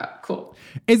lives are about. Cool.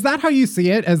 Is that how you see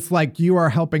it? As like you are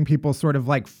helping people sort of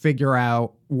like figure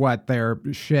out what their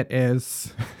shit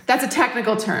is? That's a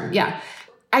technical term. Yeah.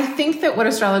 I think that what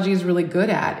astrology is really good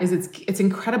at is it's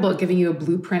incredible at giving you a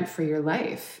blueprint for your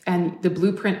life and the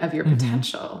blueprint of your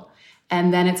potential.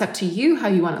 And then it's up to you how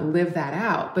you want to live that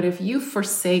out. But if you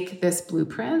forsake this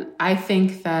blueprint, I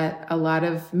think that a lot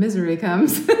of misery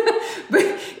comes.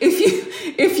 But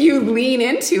if you lean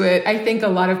into it, I think a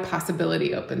lot of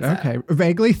possibility opens up. Okay,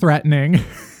 vaguely threatening.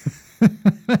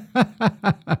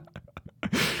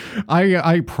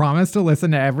 I promise to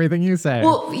listen to everything you say.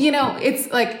 Well,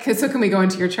 it's like, so can we go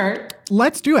into your chart?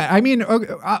 Let's do it. I mean,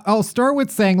 I'll start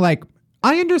with saying, like,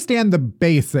 I understand the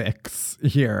basics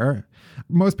here.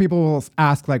 Most people will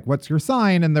ask, like, what's your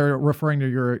sign? And they're referring to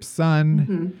your sun.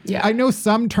 Mm-hmm. Yeah. I know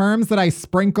some terms that I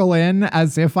sprinkle in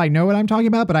as if I know what I'm talking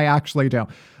about, but I actually don't.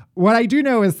 What I do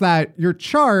know is that your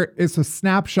chart is a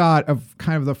snapshot of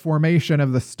kind of the formation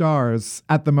of the stars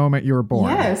at the moment you were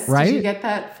born. Yes. Right? Did you get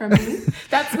that from me?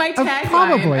 That's my tagline.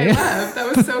 Probably. I love.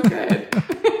 That was so good.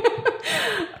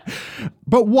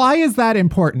 But why is that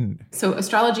important? So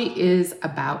astrology is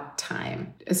about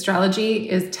time. Astrology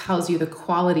tells you the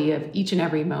quality of each and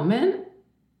every moment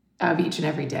of each and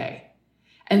every day.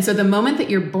 And so the moment that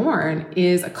you're born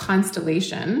is a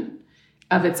constellation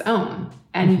of its own.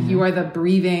 And you are the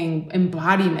breathing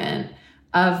embodiment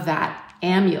of that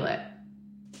amulet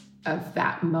of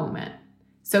that moment.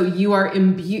 So you are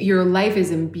your life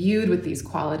is imbued with these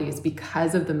qualities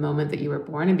because of the moment that you were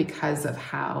born and because of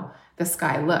how the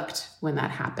sky looked when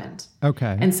that happened.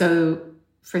 Okay. And so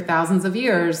for thousands of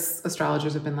years,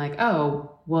 astrologers have been like,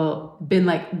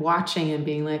 watching and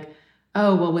being like,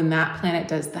 when that planet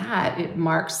does that, it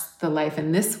marks the life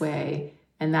in this way.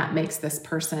 And that makes this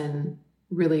person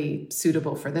really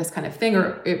suitable for this kind of thing.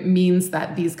 Or it means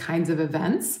that these kinds of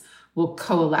events will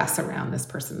coalesce around this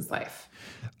person's life.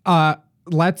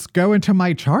 Let's go into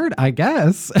my chart, I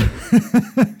guess.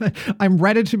 I'm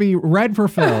ready to be read for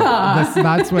Phil.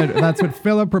 That's what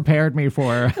Philip prepared me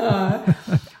for.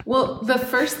 Well, the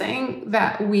first thing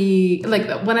that we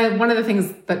one of the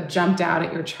things that jumped out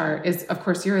at your chart is, of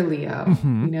course, you're a Leo.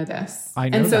 Mm-hmm. You know this. I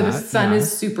know and so that, the sun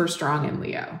is super strong in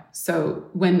Leo. So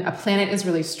when a planet is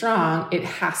really strong,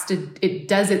 it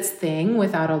does its thing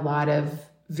without a lot of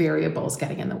variables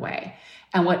getting in the way.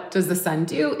 And what does the sun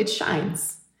do? It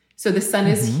shines. So the sun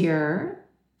is here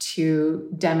to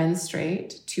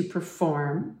demonstrate, to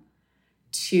perform,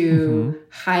 to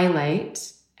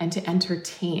highlight, and to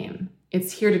entertain.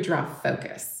 It's here to draw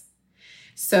focus.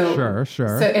 So Sure.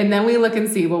 So, and then we look and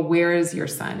see, well, where is your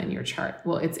sun in your chart?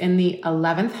 Well, it's in the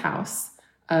 11th house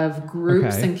of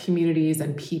groups and communities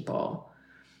and people.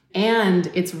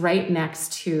 And it's right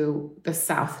next to the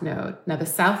South Node. Now, the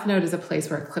South Node is a place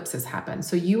where eclipses happen.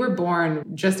 So you were born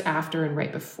just after and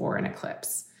right before an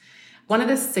eclipse. One of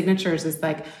the signatures is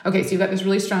like, okay, so you've got this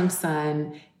really strong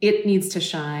sun. It needs to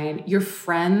shine. Your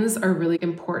friends are really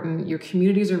important. Your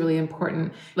communities are really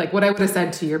important. Like what I would have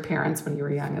said to your parents when you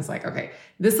were young is like, okay,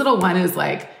 this little one is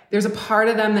like, there's a part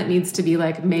of them that needs to be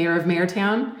like mayor of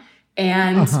Mayortown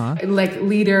and like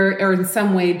leader or in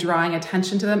some way drawing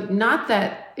attention to them. Not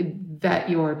that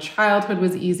your childhood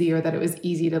was easy or that it was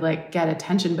easy to like get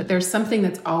attention, but there's something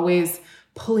that's always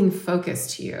pulling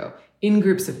focus to you in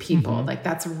groups of people. Like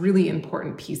that's a really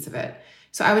important piece of it.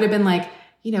 So I would have been like,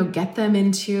 get them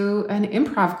into an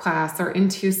improv class or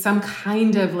into some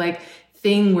kind of like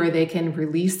thing where they can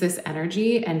release this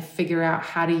energy and figure out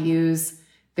how to use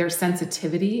their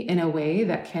sensitivity in a way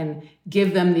that can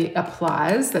give them the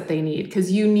applause that they need.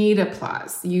 Because you need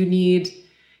applause. You need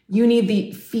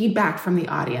the feedback from the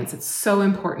audience. It's so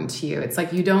important to you. It's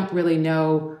like you don't really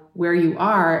know where you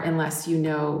are unless you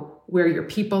know where your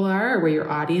people are, where your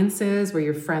audience is, where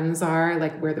your friends are,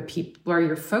 like where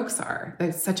your folks are.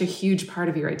 That's such a huge part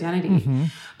of your identity.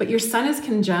 But your sun is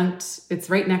conjunct. It's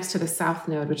right next to the South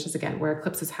Node, which is again where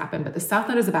eclipses happen. But the South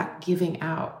Node is about giving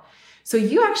out. So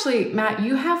you actually, Matt,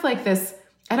 you have like this,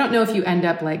 I don't know if you end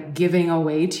up like giving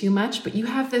away too much, but you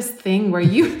have this thing where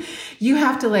you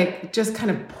have to like just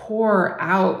kind of pour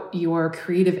out your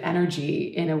creative energy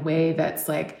in a way that's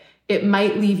like, it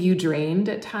might leave you drained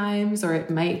at times, or it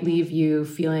might leave you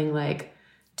feeling like,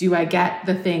 do I get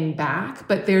the thing back?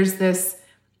 But there's this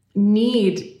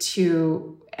need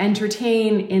to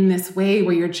entertain in this way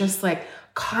where you're just like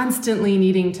constantly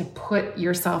needing to put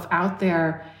yourself out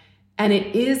there. And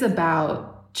it is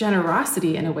about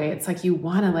generosity in a way. It's like you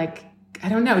want to like, I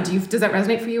don't know, does that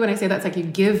resonate for you when I say that? It's like you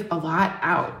give a lot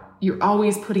out. You're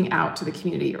always putting out to the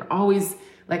community. You're always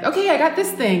like, okay, I got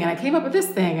this thing and I came up with this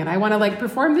thing and I want to like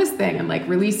perform this thing and like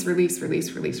release.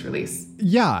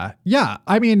 Yeah. Yeah.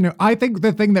 I mean, I think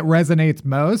the thing that resonates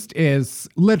most is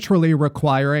literally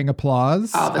requiring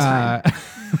applause. All the time.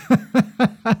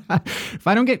 If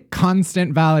I don't get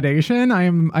constant validation, I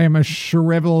am a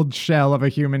shriveled shell of a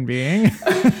human being.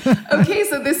 Okay,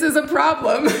 so this is a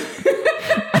problem.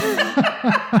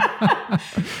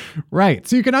 Right.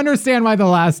 So you can understand why the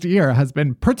last year has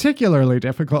been particularly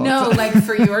difficult. No, like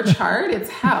for your chart, it's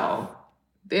hell.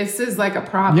 This is like a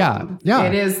problem. Yeah.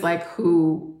 It is like,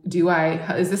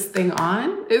 is this thing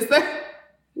on?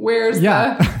 Where's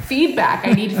the feedback?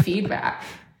 I need feedback.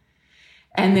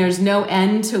 And there's no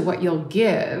end to what you'll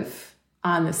give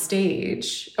on the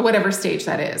stage, whatever stage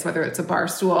that is, whether it's a bar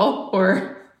stool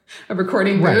or a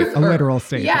recording booth. A literal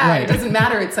stage. Yeah, right. It doesn't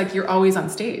matter. It's like you're always on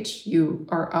stage. You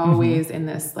are always in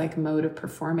this like mode of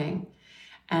performing.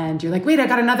 And you're like, wait, I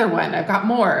got another one. I've got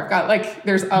more. I've got like,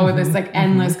 there's always this like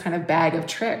endless kind of bag of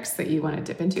tricks that you want to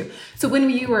dip into. So when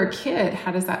you were a kid,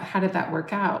 how did that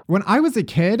work out? When I was a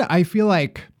kid, I feel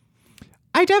like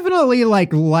I definitely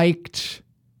liked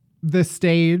the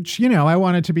stage. You know, I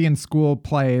wanted to be in school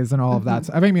plays and all of that.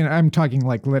 I mean, I'm talking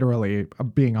like literally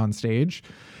being on stage.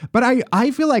 But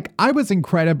I feel like I was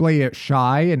incredibly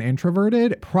shy and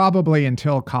introverted, probably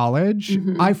until college.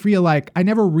 I feel like I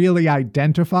never really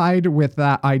identified with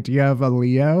that idea of a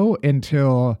Leo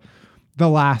until the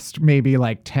last maybe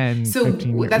like 10,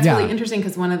 15 years. That's really interesting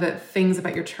because one of the things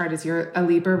about your chart is you're a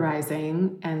Libra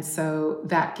rising. And so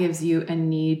that gives you a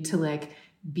need to like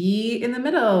be in the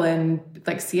middle and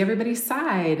like see everybody's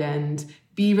side and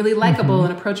be really likable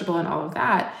and approachable and all of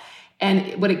that.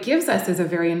 And what it gives us is a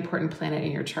very important planet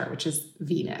in your chart, which is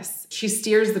Venus. She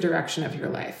steers the direction of your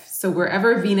life. So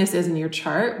wherever Venus is in your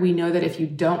chart, we know that if you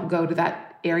don't go to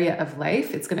that area of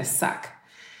life, it's going to suck.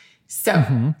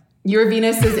 So your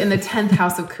Venus is in the 10th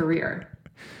house of career.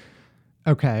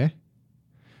 Okay.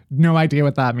 No idea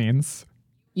what that means.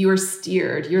 You are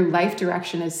steered. Your life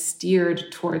direction is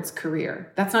steered towards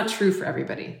career. That's not true for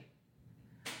everybody.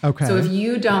 Okay. So if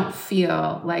you don't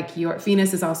feel like your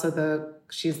Venus is also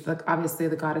she's obviously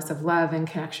the goddess of love and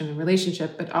connection and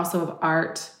relationship, but also of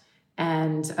art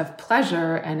and of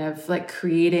pleasure and of like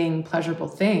creating pleasurable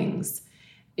things.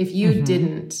 If you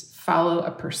didn't follow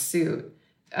a pursuit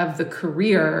of the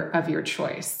career of your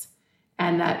choice,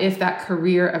 and that if that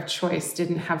career of choice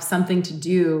didn't have something to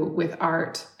do with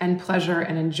art and pleasure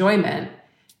and enjoyment,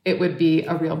 it would be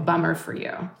a real bummer for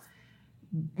you.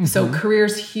 So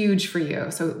career's huge for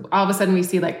you. So all of a sudden we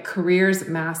see like career's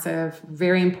massive,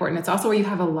 very important. It's also where you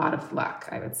have a lot of luck,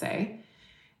 I would say.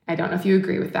 I don't know if you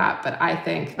agree with that, but I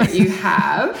think that you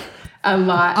have a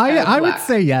lot of I would luck.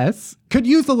 say yes. Could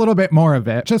use a little bit more of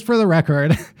it. Just for the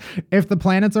record, if the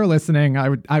planets are listening,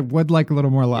 I would like a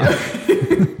little more luck.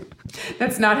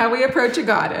 That's not how we approach a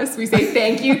goddess. We say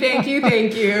thank you, thank you,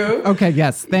 thank you. Okay,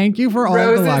 yes. Thank you for all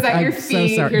Roses the luck. at your I'm feet.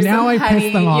 so sorry. Here's Now some I honey.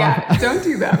 pissed them off. Yeah, don't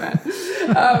do that, man.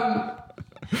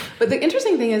 But the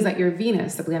interesting thing is that your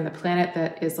Venus, again, the planet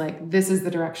that is like, this is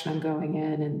the direction I'm going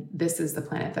in, and this is the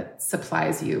planet that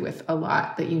supplies you with a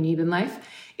lot that you need in life.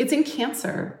 It's in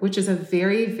Cancer, which is a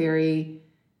very, very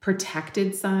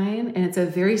protected sign, and it's a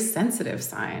very sensitive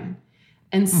sign.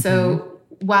 And so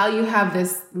while you have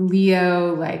this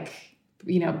Leo, like,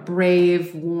 you know,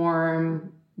 brave,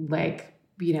 warm, like,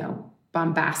 you know,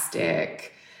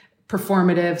 bombastic,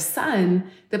 performative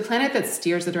sun, the planet that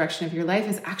steers the direction of your life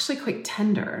is actually quite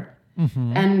tender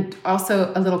and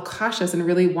also a little cautious and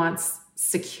really wants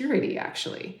security,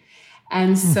 actually.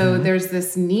 And so there's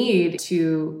this need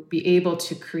to be able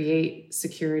to create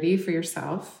security for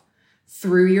yourself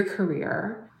through your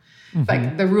career.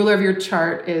 Like the ruler of your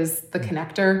chart is the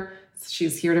connector.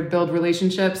 She's here to build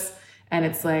relationships. And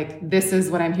it's like, this is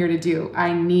what I'm here to do.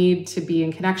 I need to be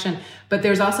in connection. But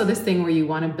there's also this thing where you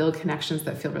want to build connections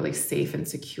that feel really safe and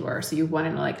secure. So you want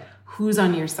to know, like, who's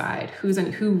on your side?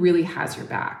 Who really has your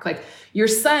back? Like, your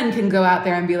son can go out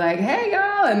there and be like, hey,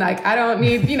 y'all. And like, I don't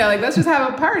need, you know, like, let's just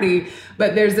have a party.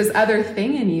 But there's this other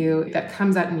thing in you that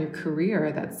comes out in your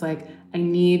career that's like, I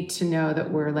need to know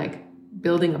that we're like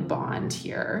building a bond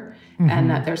here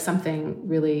and that there's something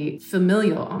really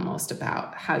familial almost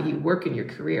about how you work in your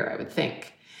career, I would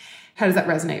think. How does that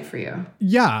resonate for you?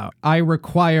 Yeah, I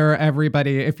require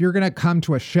everybody, if you're going to come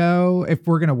to a show, if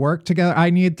we're going to work together,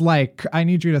 I need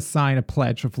you to sign a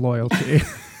pledge of loyalty.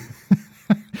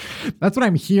 That's what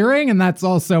I'm hearing, and that's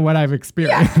also what I've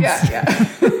experienced. Yeah.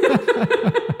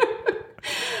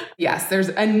 Yes, there's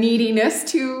a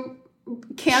neediness to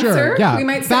Cancer, sure, yeah. we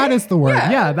might say. That is the word.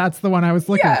 Yeah, that's the one I was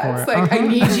looking for. It's like, I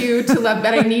need you to love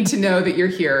that. I need to know that you're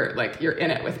here, like you're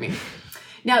in it with me.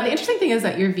 Now, the interesting thing is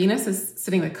that your Venus is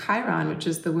sitting with Chiron, which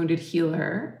is the wounded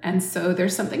healer. And so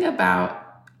there's something about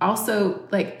also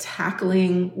like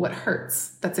tackling what hurts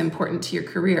that's important to your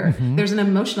career. There's an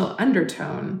emotional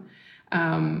undertone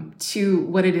to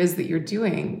what it is that you're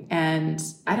doing. And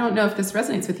I don't know if this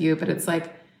resonates with you, but it's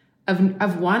like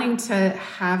of wanting to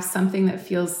have something that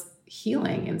feels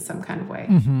healing in some kind of way.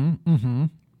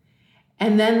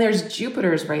 And then there's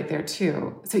Jupiter's right there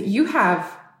too. So you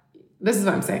have, this is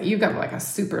what I'm saying, you've got like a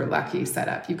super lucky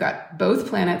setup. You've got both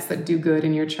planets that do good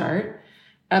in your chart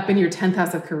up in your 10th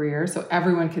house of career, so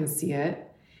everyone can see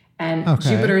it. And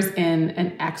Jupiter's in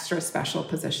an extra special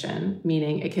position,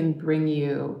 meaning it can bring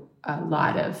you a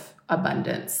lot of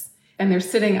abundance. And they're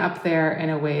sitting up there in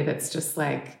a way that's just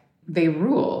like, they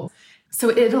rule. So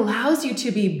it allows you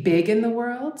to be big in the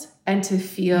world and to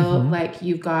feel like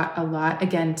you've got a lot,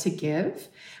 again, to give.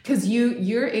 Because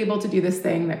you're able to do this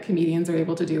thing that comedians are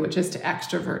able to do, which is to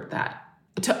extrovert that,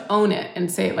 to own it and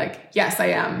say like, yes, I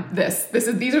am this.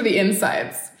 These are the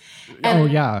insides.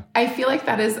 And I feel like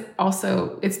that is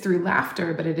also, it's through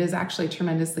laughter, but it is actually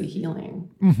tremendously healing.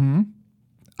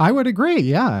 I would agree.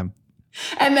 Yeah.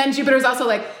 And then Jupiter's also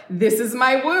like, this is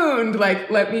my wound.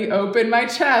 Like, let me open my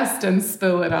chest and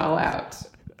spill it all out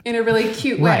in a really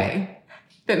cute way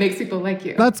that makes people like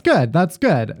you. That's good. That's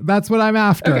good. That's what I'm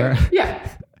after. Okay. Yeah.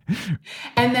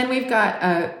 And then we've got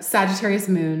a Sagittarius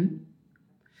moon.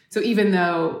 So even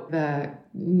though the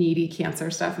needy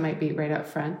Cancer stuff might be right up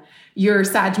front, your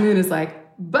Sag moon is like,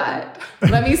 but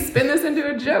let me spin this into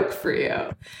a joke for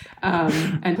you,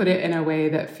 and put it in a way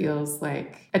that feels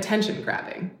like attention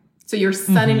grabbing. So your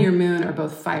sun and your moon are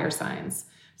both fire signs.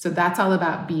 So that's all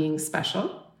about being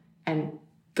special and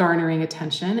garnering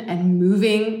attention and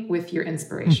moving with your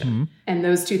inspiration. And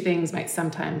those two things might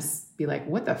sometimes be like,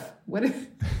 why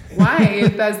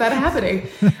is that happening?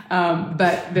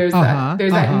 But there's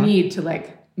that need to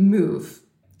like move.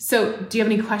 So do you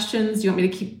have any questions? Do you want me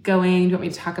to keep going? Do you want me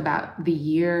to talk about the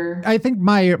year? I think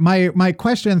my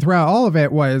question throughout all of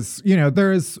it was,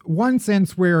 there's one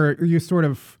sense where you sort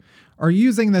of are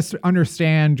using this to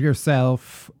understand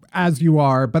yourself as you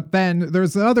are, but then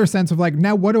there's the other sense of like,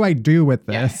 now what do I do with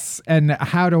this? And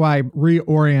how do I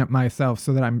reorient myself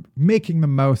so that I'm making the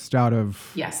most out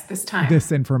of this time,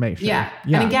 this information? Yeah.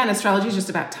 And again, astrology is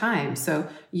just about time. So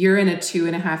you're in a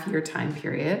 2.5 year time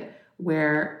period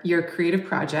where your creative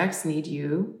projects need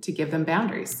you to give them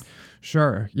boundaries.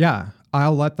 Sure. Yeah.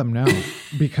 I'll let them know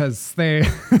because they...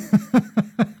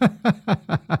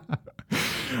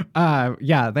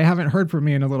 they haven't heard from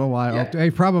me in a little while. Yeah. They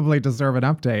probably deserve an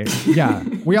update. Yeah.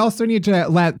 We also need to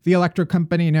let the electric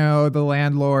company know, the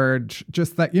landlord,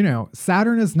 just that,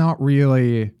 Saturn is we're not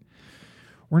really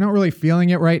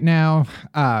feeling it right now.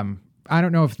 I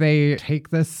don't know if they take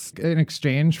this in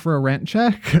exchange for a rent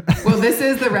check. Well, this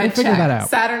is the rent check. That out.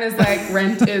 Saturn is like,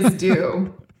 rent is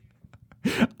due.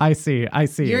 I see.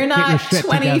 You're not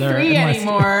 23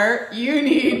 anymore. You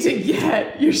need to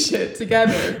get your shit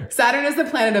together. Saturn is the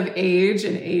planet of age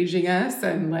and aging us.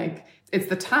 And like, it's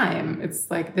the time.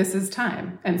 It's like, this is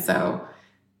time. And so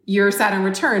your Saturn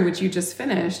return, which you just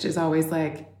finished, is always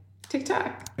like,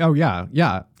 tick-tock. Oh, yeah.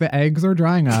 Yeah. The eggs are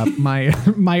drying up.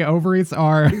 My ovaries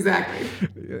are... Exactly.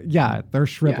 Yeah, they're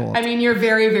shriveled. Yeah. I mean, you're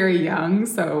very, very young,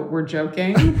 so we're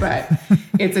joking. But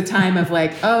it's a time of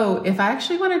like, oh, if I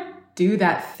actually want to do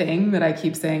that thing that I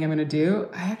keep saying I'm going to do,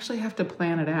 I actually have to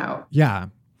plan it out. Yeah.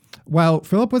 Well,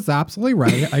 Philip was absolutely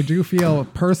right. I do feel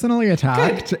personally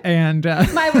attacked. Good. And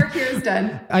my work here is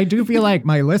done. I do feel like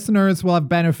my listeners will have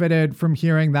benefited from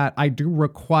hearing that I do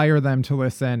require them to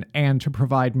listen and to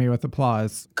provide me with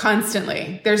applause.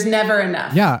 Constantly. There's never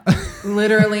enough. Yeah.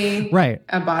 Literally. Right.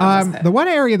 A bottomless pit. The one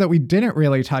area that we didn't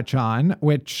really touch on,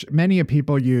 which many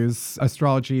people use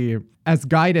astrology as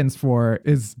guidance for,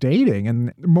 is dating.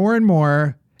 And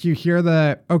more you hear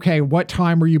okay, what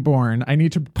time were you born? I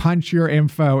need to punch your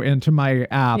info into my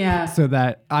app so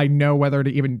that I know whether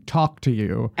to even talk to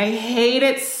you. I hate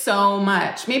it so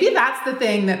much. Maybe that's the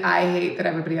thing that I hate that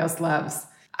everybody else loves.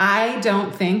 I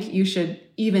don't think you should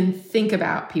even think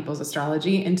about people's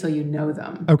astrology until you know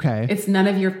them. Okay. It's none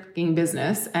of your fucking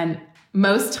business. And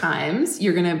most times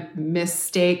you're going to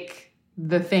mistake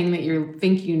the thing that you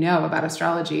think you know about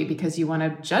astrology because you want to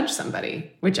judge somebody,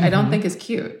 which I don't think is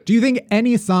cute. Do you think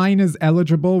any sign is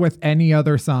eligible with any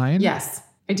other sign? Yes,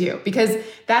 I do. Because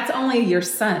that's only your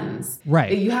sun's.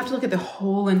 Right. You have to look at the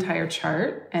whole entire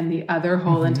chart and the other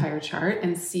whole entire chart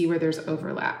and see where there's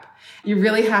overlap. You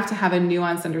really have to have a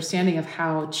nuanced understanding of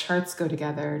how charts go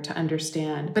together to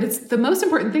understand. But it's the most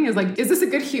important thing is like, is this a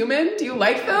good human? Do you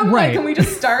like them? Right. Like, can we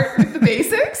just start with the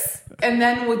basics? And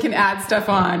then we can add stuff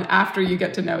on after you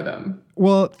get to know them.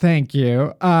 Well, thank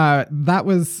you. That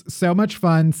was so much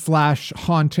fun /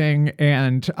 haunting,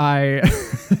 and I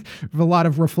have a lot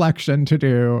of reflection to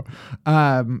do.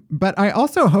 But I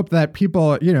also hope that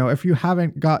people, if you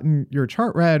haven't gotten your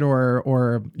chart read or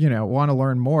want to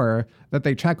learn more, that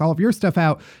they check all of your stuff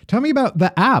out. Tell me about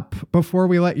the app before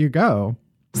we let you go.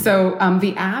 So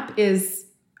the app is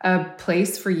a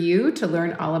place for you to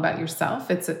learn all about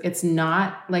yourself. It's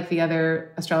not like the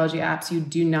other astrology apps. You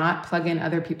do not plug in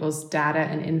other people's data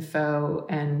and info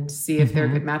and see if they're a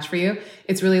good match for you.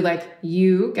 It's really like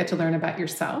you get to learn about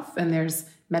yourself, and there's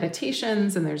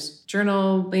meditations and there's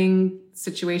journaling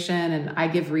situation, and I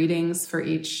give readings for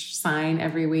each sign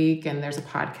every week, and there's a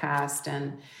podcast,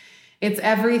 and it's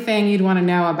everything you'd want to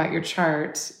know about your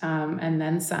chart, and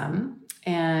then some.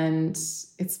 And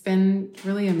it's been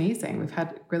really amazing. We've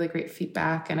had really great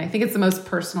feedback. And I think it's the most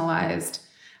personalized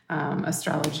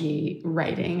astrology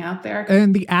writing out there.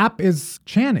 And the app is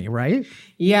Chani, right?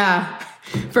 Yeah.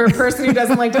 For a person who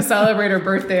doesn't like to celebrate her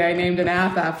birthday, I named an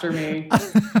app after me.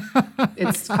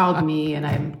 It's called Me, and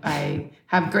I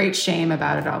have great shame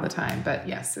about it all the time. But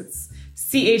yes, it's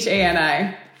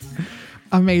CHANI.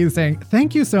 Amazing.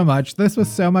 Thank you so much. This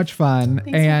was so much fun.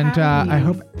 Thanks and for having me. I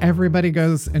hope everybody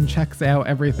goes and checks out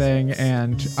everything.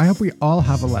 And I hope we all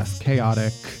have a less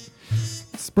chaotic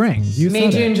spring. May,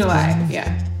 June, July.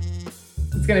 Yeah.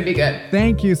 It's going to be good.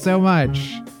 Thank you so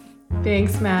much.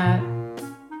 Thanks, Matt.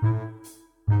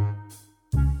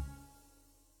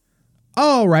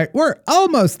 All right, we're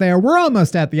almost there. We're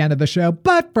almost at the end of the show.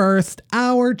 But first,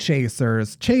 our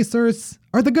chasers. Chasers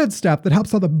are the good stuff that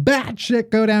helps all the bad shit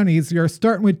go down easier,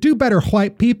 starting with Do Better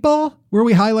White People, where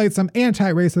we highlight some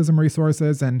anti-racism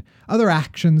resources and other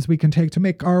actions we can take to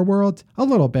make our world a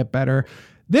little bit better.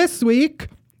 This week,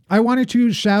 I wanted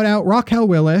to shout out Raquel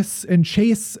Willis and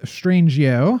Chase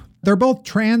Strangio. They're both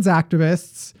trans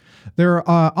activists. They're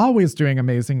always doing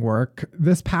amazing work.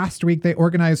 This past week, they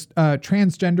organized a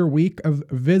Transgender Week of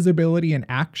Visibility and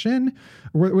Action,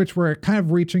 which we're kind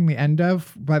of reaching the end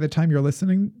of by the time you're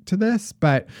listening to this.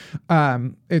 But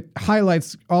it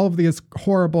highlights all of these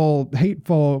horrible,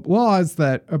 hateful laws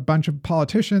that a bunch of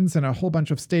politicians in a whole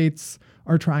bunch of states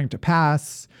are trying to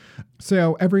pass.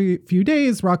 So every few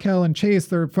days, Raquel and Chase,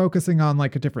 they're focusing on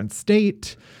like a different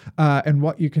state and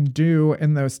what you can do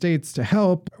in those states to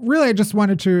help. Really, I just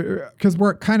wanted to, because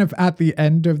we're kind of at the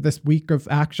end of this week of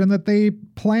action that they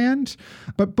planned,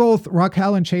 but both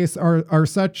Raquel and Chase are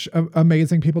such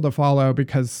amazing people to follow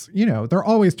because, they're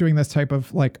always doing this type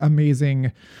of like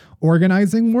amazing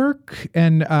organizing work,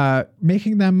 and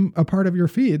making them a part of your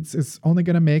feeds is only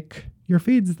going to make your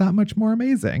feed's that much more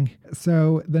amazing.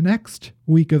 So the next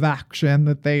week of action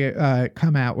that they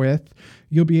come out with,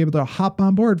 you'll be able to hop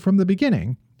on board from the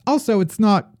beginning. Also, it's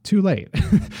not too late.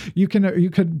 You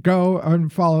could go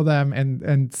and follow them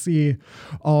and see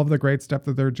all of the great stuff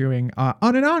that they're doing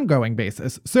on an ongoing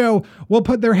basis. So we'll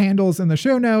put their handles in the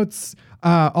show notes.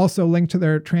 Also link to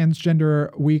their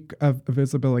Transgender Week of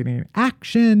Visibility and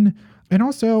Action, and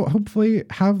also hopefully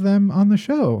have them on the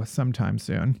show sometime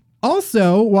soon.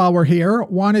 Also, while we're here,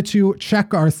 wanted to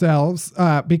check ourselves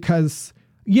because,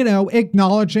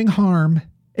 acknowledging harm,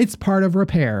 it's part of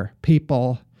repair,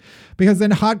 people. Because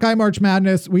in Hot Guy March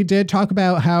Madness, we did talk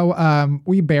about how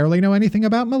we barely know anything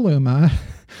about Maluma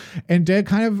and did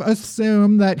kind of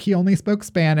assume that he only spoke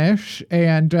Spanish.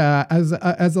 And as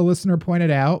a listener pointed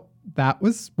out, that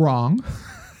was wrong.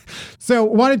 So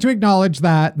wanted to acknowledge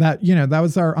that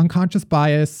was our unconscious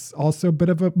bias, also a bit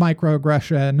of a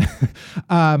microaggression.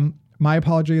 My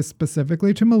apologies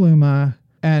specifically to Maluma,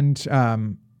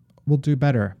 and we'll do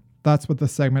better. That's what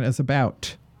this segment is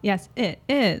about. Yes, it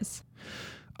is.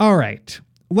 All right,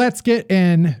 let's get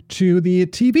into the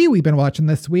TV we've been watching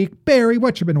this week. Barry,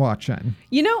 what you been watching?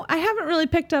 I haven't really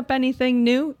picked up anything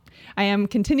new. I am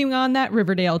continuing on that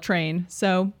Riverdale train,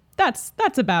 so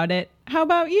that's about it. How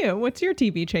about you? What's your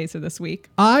TV chaser this week?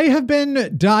 I have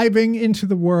been diving into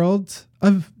the world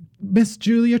of Miss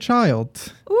Julia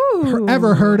Child. Ooh.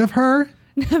 Ever heard of her?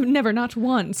 Never, not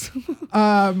once.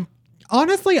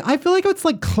 Honestly, I feel like it's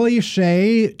like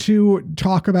cliche to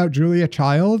talk about Julia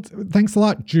Child. Thanks a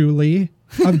lot, Julie,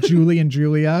 of Julie and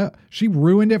Julia. She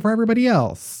ruined it for everybody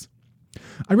else.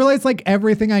 I realized like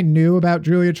everything I knew about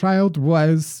Julia Child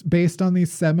was based on the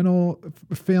seminal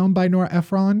film by Nora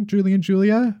Ephron, Julie and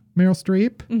Julia, Meryl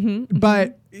Streep. Mm-hmm.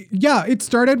 But yeah, it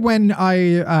started when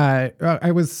I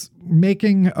was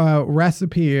making a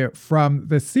recipe from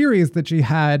the series that she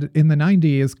had in the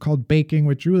 90s called Baking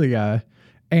with Julia.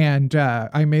 And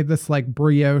I made this like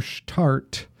brioche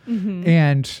tart. Mm-hmm.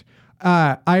 And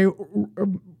I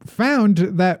found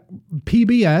that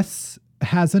PBS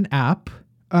has an app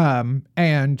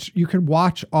And you could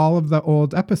watch all of the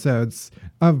old episodes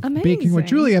of Baking with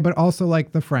Julia, but also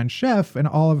like The French Chef and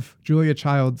all of Julia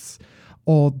Child's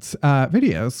old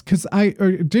videos. Because I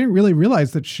didn't really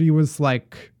realize that she was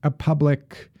like a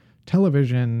public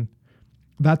television.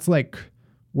 That's like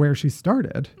where she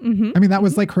started. I mean, that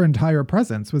was like her entire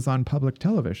presence was on public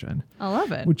television. I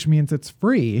love it. Which means it's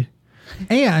free.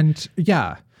 And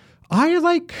yeah, I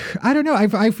don't know.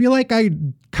 I feel like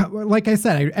I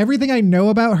said, everything I know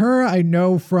about her, I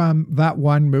know from that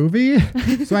one movie.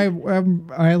 So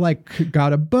I like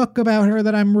got a book about her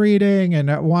that I'm reading and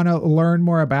I want to learn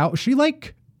more about. She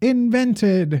like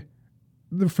invented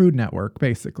the Food Network,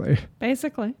 basically.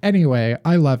 Anyway,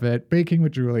 I love it. Baking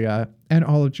with Julia and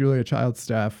all of Julia Child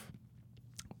stuff.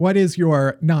 What is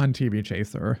your non-TV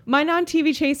chaser? My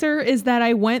non-TV chaser is that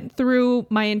I went through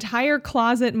my entire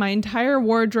closet, my entire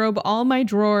wardrobe, all my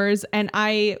drawers, and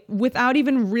I, without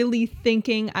even really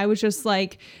thinking, I was just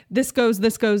like, this goes,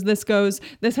 this goes, this goes.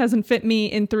 This hasn't fit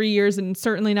me in 3 years and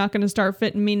certainly not going to start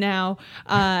fitting me now.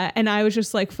 And I was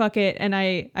just like, fuck it. And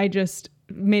I just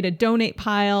made a donate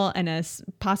pile and a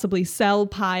possibly sell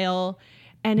pile.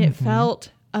 And it felt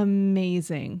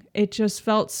amazing. It just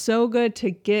felt so good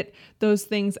to get those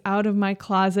things out of my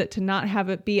closet, to not have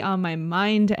it be on my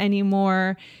mind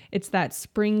anymore. It's that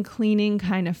spring cleaning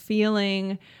kind of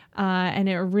feeling. And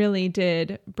it really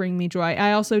did bring me joy.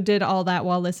 I also did all that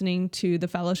while listening to The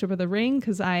Fellowship of the Ring,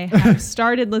 because I have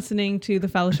started listening to The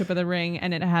Fellowship of the Ring,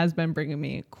 and it has been bringing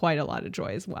me quite a lot of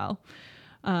joy as well.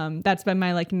 That's been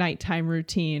my like nighttime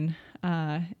routine.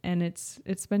 And it's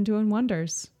been doing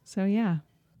wonders. So yeah.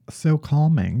 So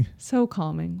calming.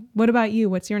 What about you?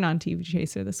 What's your non-TV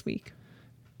chaser this week?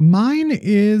 Mine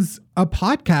is a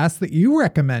podcast that you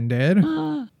recommended.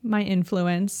 My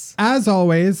influence. As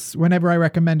always, whenever I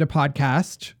recommend a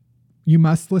podcast, you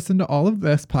must listen to all of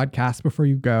this podcast before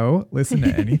you go listen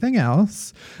to anything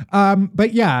else.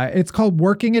 But yeah, it's called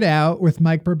Working It Out with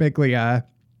Mike Birbiglia.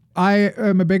 I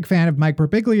am a big fan of Mike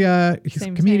Birbiglia. He's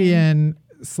a comedian.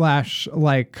 Slash,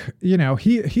 like, you know,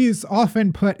 he's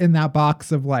often put in that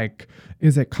box of like,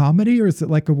 is it comedy or is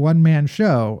it like a one-man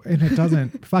show? And it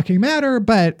doesn't fucking matter.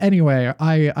 But anyway,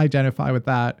 I identify with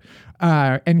that.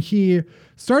 And he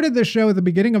started the show at the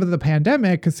beginning of the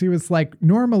pandemic because he was like,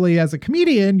 normally as a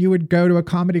comedian, you would go to a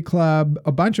comedy club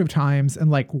a bunch of times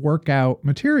and like work out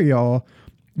material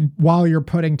while you're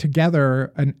putting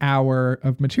together an hour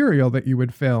of material that you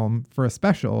would film for a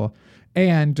special.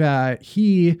 And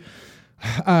he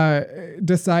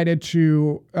decided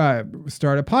to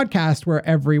start a podcast where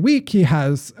every week he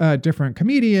has a different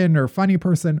comedian or funny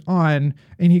person on,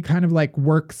 and he kind of like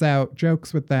works out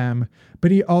jokes with them.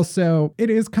 But he also, it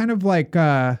is kind of like,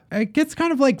 it gets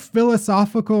kind of like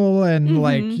philosophical and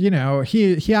like, you know,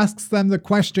 he asks them the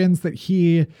questions that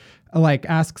he like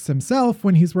asks himself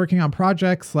when he's working on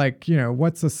projects, like, you know,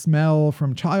 what's a smell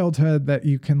from childhood that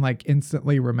you can like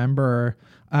instantly remember,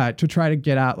 to try to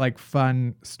get at like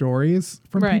fun stories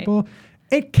from people.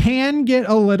 It can get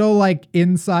a little like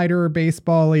insider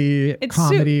baseball-y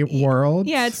comedy world.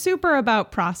 Yeah, it's super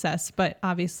about process, but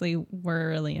obviously we're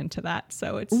really into that.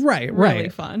 So it's really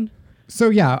fun. So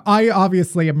yeah, I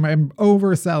obviously am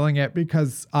overselling it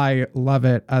because I love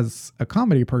it as a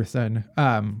comedy person.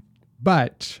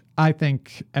 But I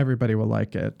think everybody will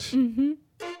like it.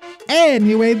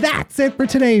 Anyway, that's it for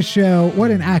today's show. What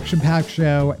an action-packed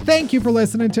show. Thank you for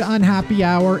listening to Unhappy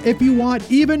Hour. If you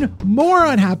want even more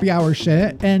Unhappy Hour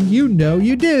shit, and you know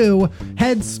you do,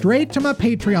 head straight to my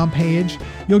Patreon page.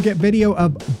 You'll get video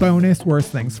of bonus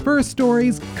Worst Things First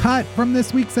stories cut from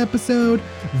this week's episode,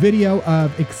 video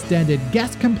of extended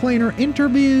guest complainer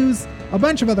interviews, a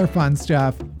bunch of other fun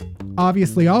stuff.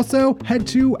 Obviously, also head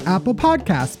to Apple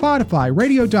Podcasts, Spotify,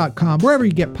 radio.com, wherever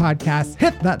you get podcasts.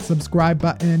 Hit that subscribe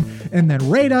button and then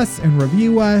rate us and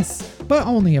review us, but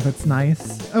only if it's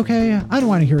nice, okay? I don't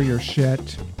want to hear your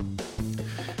shit.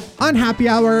 Unhappy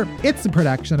Hour, it's a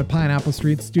production of Pineapple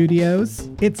Street Studios.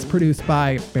 It's produced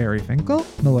by Barry Finkel,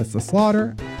 Melissa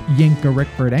Slaughter, Yinka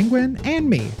Rickford Engwin, and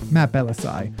me, Matt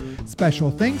Belisai. Special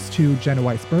thanks to Jenna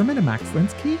Weiss-Berman and Max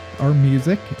Linsky. Our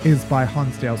music is by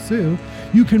Hansdale Sue.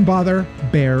 You can bother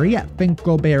Barry at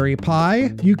Finkelberry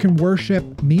Pie. You can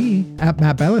worship me at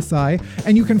Matt Belisai.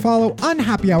 And you can follow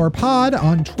Unhappy Hour Pod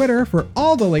on Twitter for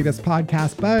all the latest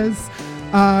podcast buzz.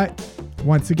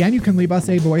 Once again, you can leave us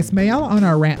a voicemail on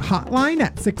our rant hotline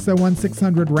at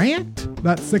 601-600-RANT.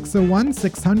 That's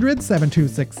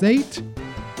 601-600-7268.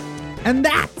 And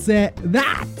that's it.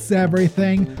 That's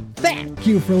everything. Thank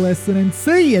you for listening.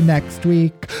 See you next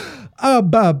week.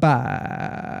 Bye-bye.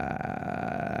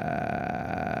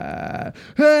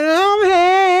 And I'm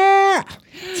here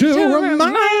to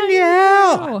remind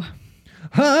you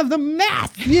of the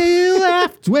mess you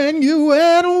left when you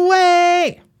went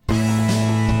away.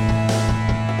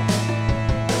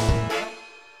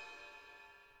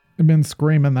 I've been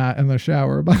screaming that in the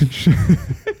shower a bunch.